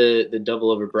 We did the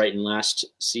double over Brighton last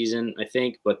season, I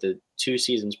think, but the 2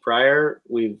 seasons prior,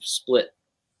 we've split.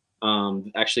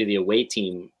 Actually, the away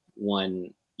team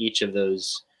won each of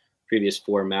those previous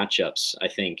 4 matchups, I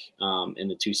think, in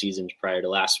the 2 seasons prior to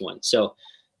last one. So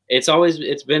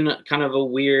it's been kind of a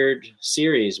weird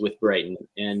series with Brighton,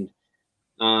 and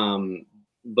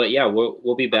but yeah,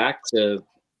 we'll be back to,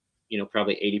 you know,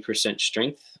 probably 80%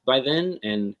 strength by then,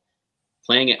 and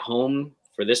playing at home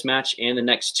for this match and the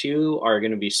next 2 are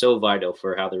going to be so vital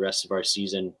for how the rest of our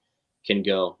season can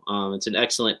go. It's an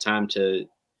excellent time to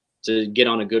get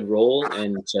on a good roll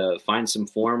and to find some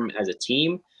form as a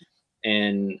team,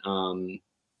 and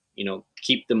you know,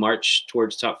 keep the march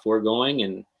towards top 4 going,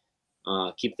 and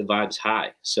keep the vibes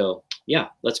high. So yeah,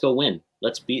 let's go win.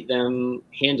 Let's beat them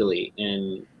handily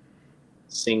and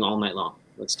sing all night long.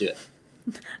 Let's do it.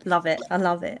 Love it. I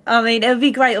love it. I mean, it would be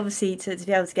great, obviously, to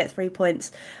be able to get 3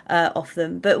 points off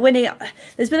them. But Wynnie,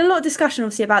 there's been a lot of discussion,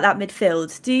 obviously, about that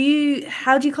midfield.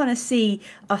 How do you kind of see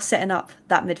us setting up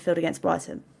that midfield against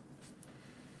Brighton?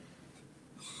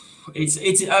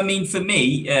 I mean, for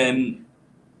me,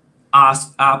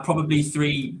 our probably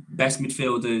 3 best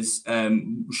midfielders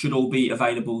should all be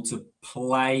available to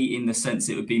play, in the sense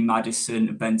it would be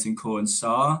Maddison, Bentancur and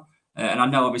Sarr. And I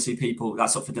know, obviously,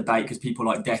 that's up for debate because people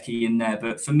like Decky in there.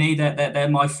 But for me, they're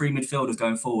my 3 midfielders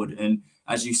going forward. And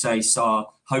as you say, Sarr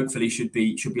hopefully should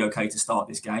be okay to start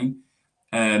this game.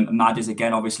 Mad is,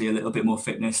 again, obviously a little bit more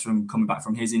fitness from coming back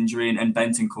from his injury. And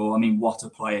Bentancur, I mean, what a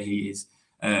player he is.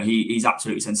 He's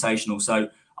absolutely sensational. So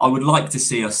I would like to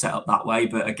see us set up that way.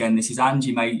 But again, this is Ange.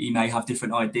 He may have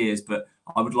different ideas, but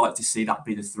I would like to see that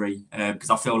be the 3, because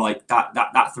I feel like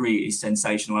that 3 is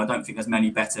sensational. I don't think there's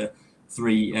many better a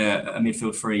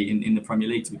midfield 3 in the Premier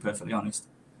League, to be perfectly honest.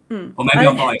 Or maybe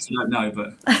I'm biased, I don't know,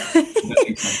 but I don't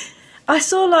think so. I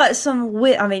saw like some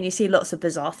weird, I mean, you see lots of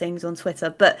bizarre things on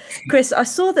Twitter, but Chris, I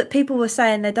saw that people were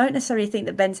saying they don't necessarily think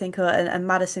that Bentancur and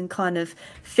Maddison kind of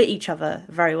fit each other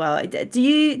very well. Do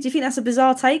you think that's a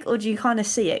bizarre take, or do you kind of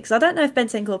see it? Because I don't know if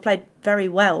Bentancur played very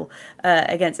well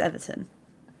against Everton.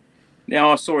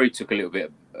 Now, I saw he took a little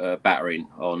bit of battering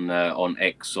on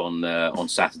X on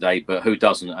Saturday, but who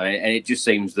doesn't? And it just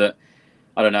seems that,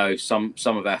 I don't know, some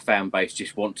of our fan base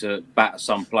just want to batter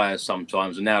some players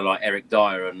sometimes, and now like Eric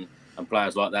Dyer and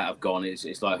players like that have gone.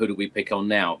 It's like, who do we pick on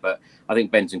now? But I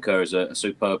think Bentancur is a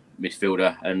superb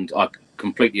midfielder, and I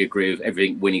completely agree with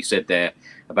everything Wynnie said there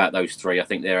about those three. I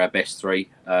think they're our best three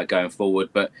going forward.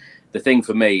 But the thing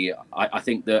for me, I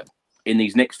think that in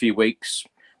these next few weeks,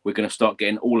 we're going to start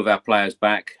getting all of our players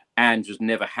back. And just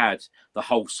never had the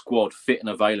whole squad fit and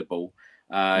available,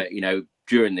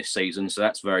 during this season. So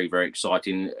that's very, very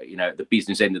exciting, at the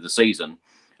business end of the season.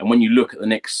 And when you look at the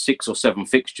next 6 or 7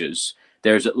 fixtures,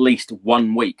 there's at least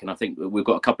 1 week. And I think we've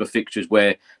got a couple of fixtures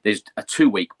where there's a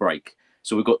 2-week break.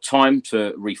 So we've got time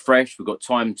to refresh. We've got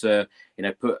time to,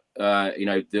 put,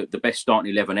 the best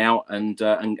starting 11 out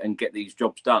and get these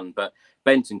jobs done. But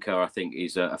Bentancur, I think,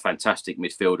 is a fantastic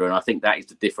midfielder. And I think that is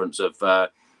the difference of,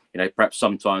 perhaps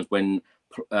sometimes when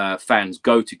fans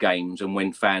go to games and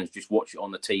when fans just watch it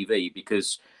on the TV,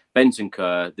 because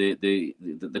Bentancur,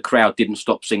 the crowd didn't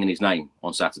stop singing his name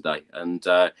on Saturday, and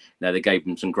they gave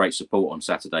him some great support on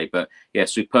Saturday. But yeah,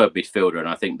 superb midfielder, and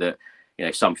I think that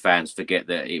some fans forget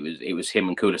that it was him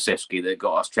and Kulusevski that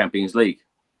got us Champions League.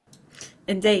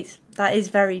 Indeed, that is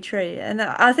very true, and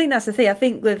I think that's the thing. I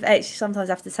think with X, you sometimes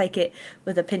have to take it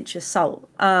with a pinch of salt.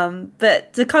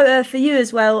 But Dakota, for you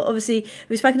as well, obviously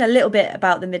we've spoken a little bit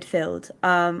about the midfield,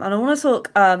 and I want to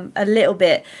talk a little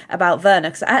bit about Werner,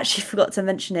 because I actually forgot to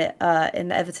mention it in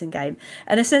the Everton game,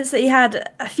 in a sense that he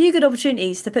had a few good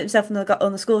opportunities to put himself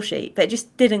on the score sheet, but it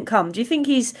just didn't come. Do you think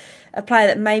he's a player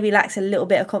that maybe lacks a little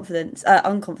bit of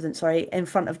unconfidence, in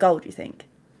front of goal? Do you think?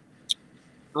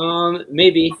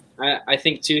 Maybe. I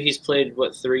think too, he's played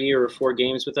 3 or 4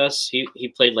 games with us.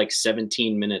 He played like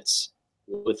 17 minutes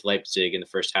with Leipzig in the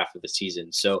first half of the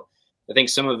season. So I think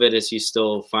some of it is he's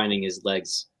still finding his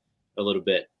legs a little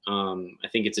bit. I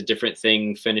think it's a different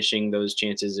thing finishing those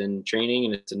chances in training,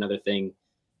 and it's another thing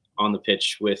on the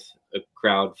pitch with a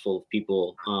crowd full of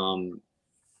people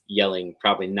yelling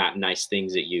probably not nice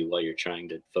things at you while you're trying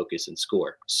to focus and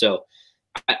score. So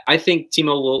I think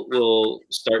Timo will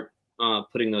start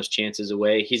putting those chances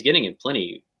away. He's getting in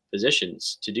plenty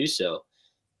positions to do so,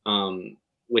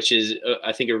 which is,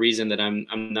 I think, a reason that I'm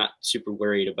not super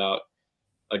worried about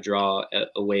a draw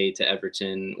away to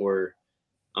Everton or,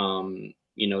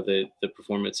 the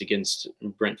performance against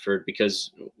Brentford,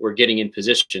 because we're getting in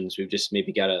positions. We've just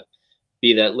maybe got to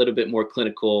be that little bit more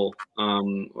clinical,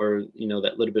 or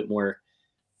that little bit more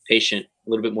patient, a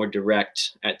little bit more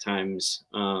direct at times.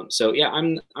 So yeah,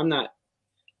 I'm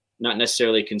not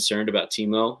necessarily concerned about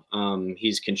Timo.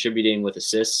 He's contributing with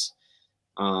assists,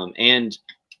 and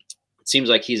it seems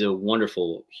like he's a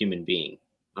wonderful human being,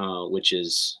 which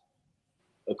is,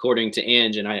 according to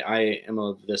Ange, and I am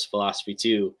of this philosophy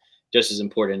too, just as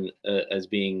important as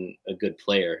being a good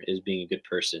player is being a good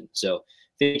person. So I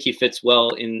think he fits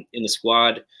well in the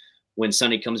squad. When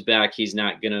Sonny comes back, he's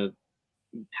not going to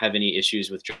have any issues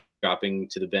with dropping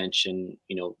to the bench and,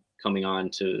 coming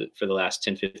on for the last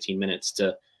 10, 15 minutes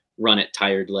to run at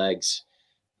tired legs,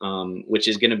 which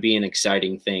is going to be an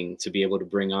exciting thing to be able to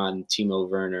bring on Timo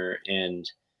Werner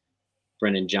and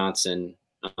Brennan Johnson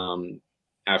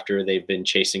after they've been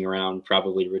chasing around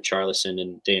probably Richarlison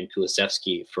and Dan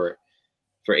Kulusevski for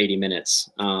 80 minutes.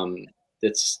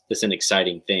 That's an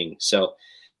exciting thing. So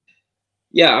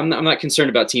yeah, I'm not concerned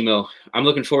about Timo. I'm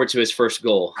looking forward to his first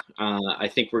goal. I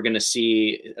think we're going to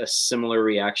see a similar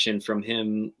reaction from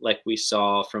him like we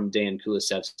saw from Dan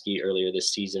Kulusevski earlier this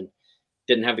season.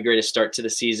 Didn't have the greatest start to the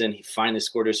season. He finally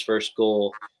scored his first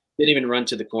goal. Didn't even run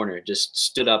to the corner. Just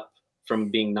stood up from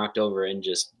being knocked over and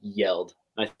just yelled.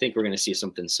 I think we're going to see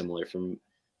something similar from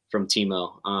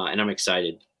Timo, and I'm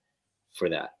excited for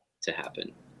that to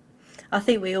happen. I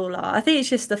think we all are. I think it's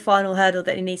just the final hurdle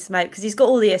that he needs to make, because he's got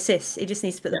all the assists. He just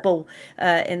needs to put the ball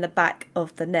in the back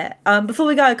of the net. Before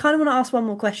we go, I kind of want to ask one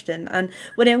more question. And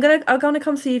Wynnie, I'm gonna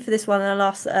come to you for this one, and I'll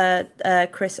ask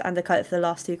Chris and Dakota for the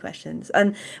last 2 questions.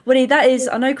 And Wynnie, that is,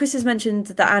 I know Chris has mentioned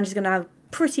that Ange is going to have a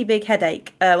pretty big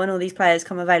headache when all these players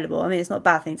come available. I mean, it's not a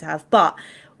bad thing to have, but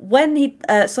when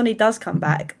Sonny does come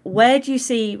back, where do you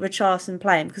see Richarlison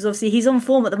playing? Because obviously he's on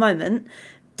form at the moment.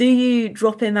 Do you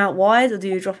drop him out wide, or do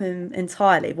you drop him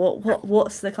entirely?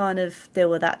 What's the kind of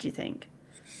deal with that, do you think?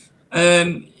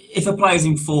 if a player's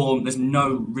in form, there's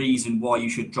no reason why you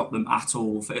should drop them at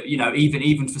all. For, you know,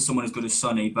 even for someone as good as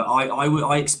Sonny. But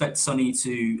I expect Sonny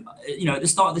to, you know, at the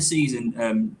start of the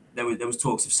season, there was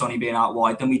talks of Sonny being out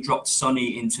wide. Then we dropped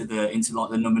Sonny into like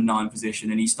the number 9 position,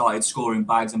 and he started scoring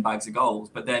bags and bags of goals.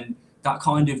 But then that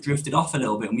kind of drifted off a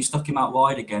little bit, and we stuck him out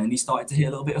wide again, and he started to hit a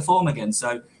little bit of form again.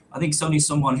 So I think Sonny's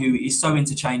someone who is so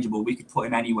interchangeable. We could put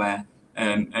him anywhere,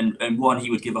 and one, he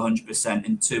would give 100%,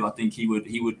 and two, I think he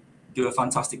would do a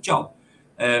fantastic job.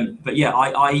 But yeah,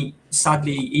 I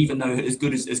sadly, even though as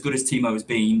good as Timo has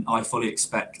been, I fully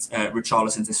expect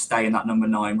Richarlison to stay in that number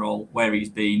 9 role where he's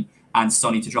been, and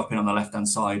Sonny to drop in on the left hand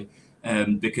side.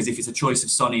 Because if it's a choice of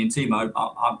Sonny and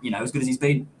Timo, you know, as good as he's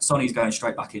been, Sonny's going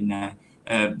straight back in there.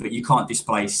 But you can't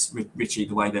displace Richie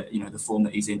the way that, you know, the form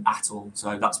that he's in at all.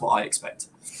 So that's what I expect.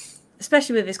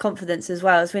 Especially with his confidence as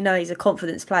well, as we know he's a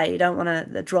confidence player. You don't want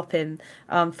to drop him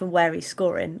from where he's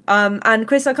scoring. And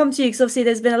Chris, I'll come to you because obviously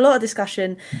there's been a lot of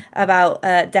discussion about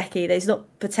Decky, that he's not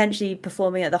potentially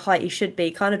performing at the height he should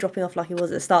be, kind of dropping off like he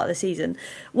was at the start of the season.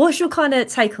 What's your kind of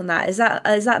take on that? Is that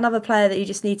another player that you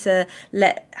just need to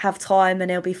let have time and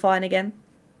he'll be fine again?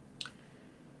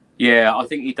 Yeah, I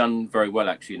think he's done very well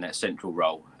actually in that central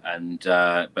role, and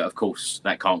but of course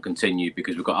that can't continue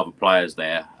because we've got other players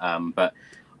there. But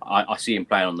I see him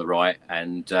playing on the right,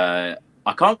 and I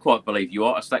can't quite believe you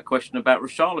asked that question about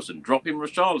Richarlison. Drop him,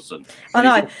 Richarlison. I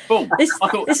know.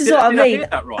 This is what I mean.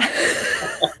 That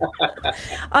right?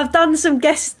 I've done some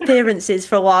guest appearances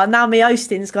for a while. Now my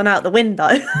hosting's gone out the window.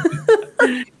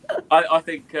 I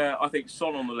think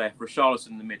Son on the left,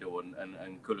 Richarlison in the middle,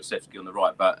 and Kulusevski on the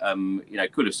right. But you know,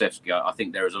 Kulusevski, I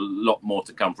think there is a lot more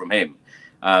to come from him.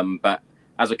 But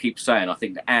as I keep saying, I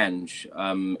think that Ange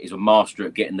is a master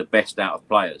at getting the best out of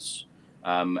players.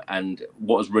 And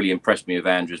what has really impressed me with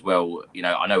Ange as well, you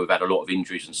know, I know we've had a lot of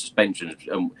injuries and suspensions,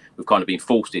 and we've kind of been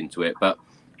forced into it, but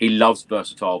he loves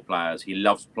versatile players. He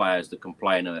loves players that can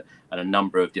play in a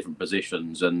number of different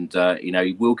positions, and you know,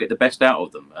 he will get the best out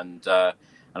of them. And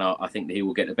I think that he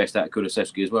will get the best out of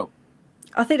Kulusevski as well.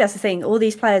 I think that's the thing. All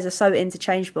these players are so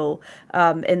interchangeable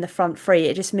in the front three.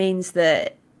 It just means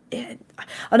that,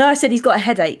 I know I said he's got a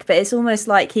headache, but it's almost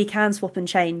like he can swap and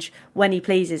change when he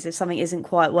pleases if something isn't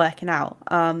quite working out.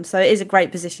 So it is a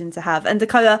great position to have. And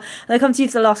Dakota, I'll come to you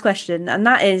for the last question, and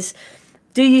that is,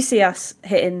 do you see us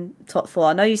hitting top 4?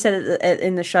 I know you said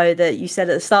in the show that you said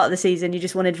at the start of the season you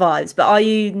just wanted vibes, but are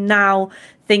you now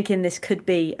thinking this could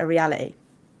be a reality?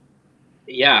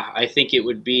 Yeah, I think it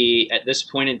would be, at this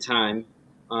point in time,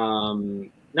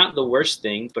 not the worst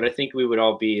thing, but I think we would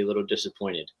all be a little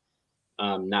disappointed.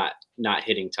 Not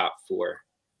hitting top 4.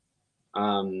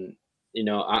 You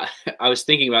know, I was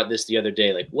thinking about this the other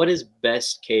day, like, what is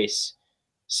best case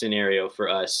scenario for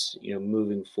us, you know,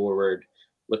 moving forward,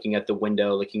 looking at the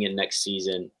window, looking at next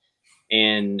season.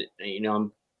 And, you know,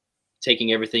 I'm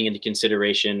taking everything into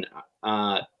consideration.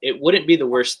 It wouldn't be the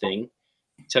worst thing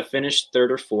to finish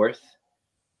 3rd or 4th,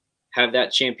 have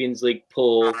that Champions League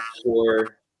pull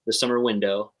for the summer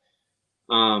window,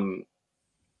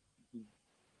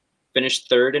 finish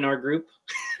 3rd in our group,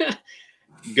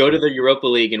 go to the Europa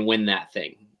League and win that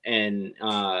thing. And,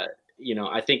 you know,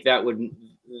 I think that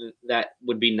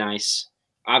would be nice.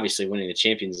 Obviously, winning the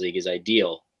Champions League is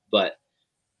ideal, but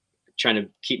trying to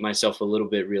keep myself a little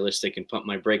bit realistic and pump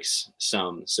my brakes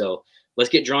some. So let's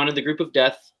get drawn in the group of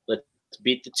death. Let's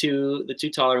beat the two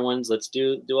taller ones. Let's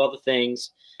do all the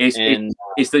things.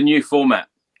 It's the new format.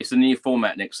 It's the new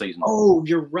format next season. Oh,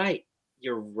 you're right.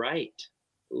 You're right.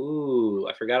 Ooh,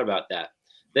 I forgot about that.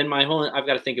 Then I've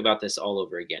got to think about this all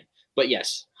over again. But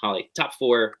yes, Hollie, top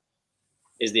 4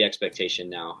 is the expectation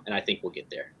now, and I think we'll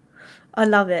get there. I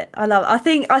love it. I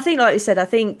think like you said, I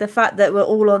think the fact that we're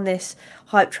all on this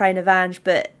hype train of Ange,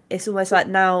 but it's almost like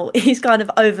now he's kind of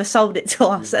oversold it to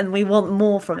us and we want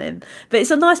more from him. But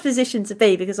it's a nice position to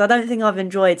be, because I don't think I've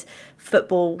enjoyed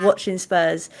football watching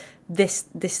Spurs this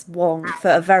long for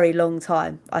a very long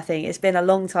time. I think it's been a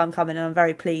long time coming, and I'm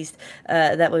very pleased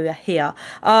that we were here.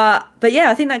 But yeah,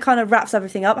 I think that kind of wraps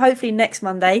everything up. Hopefully next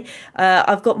Monday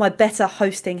I've got my better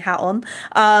hosting hat on,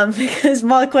 because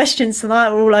my questions tonight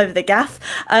were all over the gaff,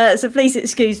 so please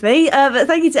excuse me. But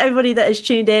thank you to everybody that has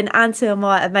tuned in, and to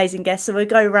my amazing guests. So we'll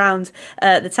go round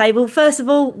the table. First of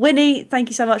all, Wynnie, thank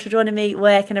you so much for joining me.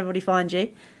 Where can everybody find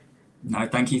you? No,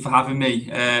 thank you for having me.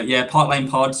 Yeah, Park Lane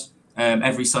Pod,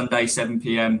 every Sunday, 7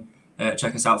 p.m.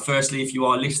 Check us out. Firstly, if you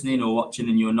are listening or watching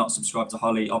and you're not subscribed to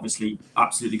Hollie, obviously,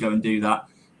 absolutely go and do that.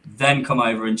 Then come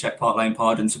over and check Park Lane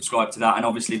Pod and subscribe to that. And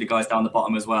obviously, the guys down the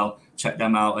bottom as well, check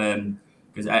them out,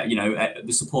 because you know,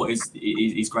 the support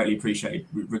is greatly appreciated.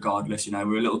 Regardless, you know,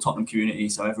 we're a little Tottenham community,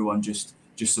 so everyone just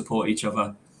support each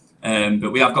other.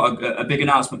 But we have got a big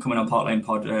announcement coming on Park Lane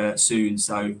Pod soon.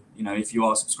 So, you know, if you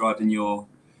are subscribed and you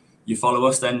follow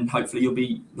us, then hopefully you'll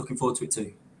be looking forward to it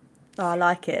too. Oh, I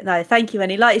like it. No, thank you,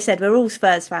 Wynnie. Like you said, we're all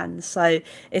Spurs fans, so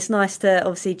it's nice to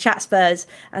obviously chat Spurs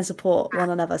and support one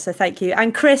another. So thank you.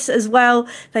 And Chris as well,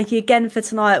 thank you again for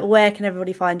tonight. Where can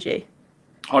everybody find you?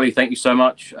 Hollie, thank you so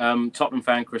much. Tottenham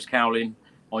fan Chris Cowlin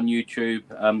on YouTube.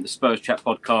 The Spurs Chat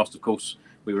podcast, of course,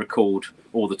 we record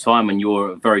all the time, and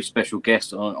you're a very special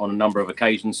guest on a number of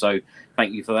occasions. So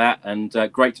thank you for that, and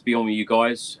great to be on with you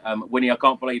guys. Wynnie, I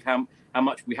can't believe how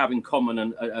much we have in common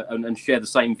and share the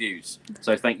same views.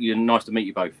 So thank you, and nice to meet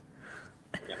you both.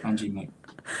 Yeah, and you, mate.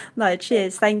 No,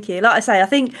 cheers, thank you. Like I say, I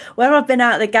think where I've been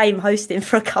out of the game hosting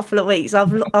for a couple of weeks,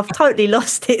 I've totally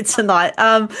lost it tonight.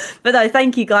 But no,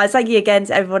 thank you guys. Thank you again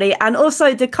to everybody. And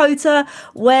also, Dakota,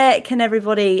 where can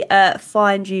everybody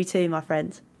find you too, my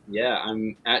friend? Yeah,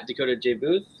 I'm at Dakota J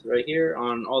Booth right here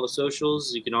on all the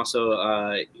socials. You can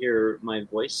also hear my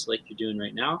voice like you're doing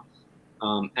right now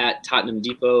at Tottenham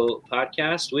Depot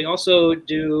Podcast. We also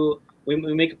we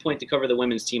make a point to cover the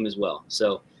women's team as well.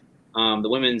 So the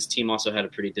women's team also had a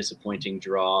pretty disappointing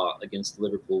draw against the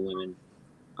Liverpool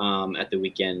women at the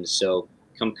weekend. So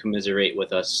come commiserate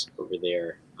with us over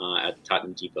there at the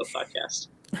Tottenham Depot Podcast.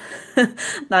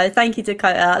 No, thank you,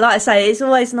 Dakota. Like I say, it's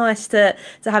always nice to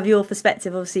have your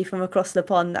perspective, obviously, from across the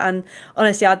pond. And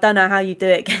honestly, I don't know how you do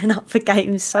it getting up for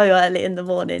games so early in the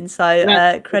morning.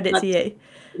 So credit to you.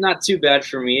 Not too bad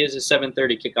for me. It's a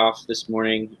 7:30 kickoff this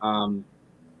morning.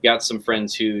 Got some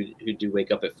friends who do wake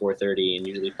up at 4:30 and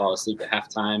usually fall asleep at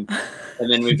halftime,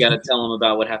 and then we've got to tell them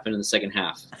about what happened in the second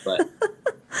half. But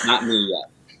not me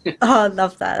yet. Oh, I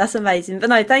love that. That's amazing. But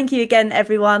no, thank you again,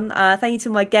 everyone. Thank you to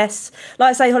my guests.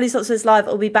 Like I say, Hollie's Hotspurs Live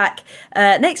will be back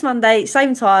next Monday,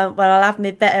 same time, where I'll have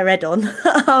my better head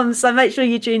on. So make sure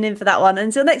you tune in for that one.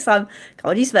 Until next time, go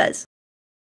on, you Spurs.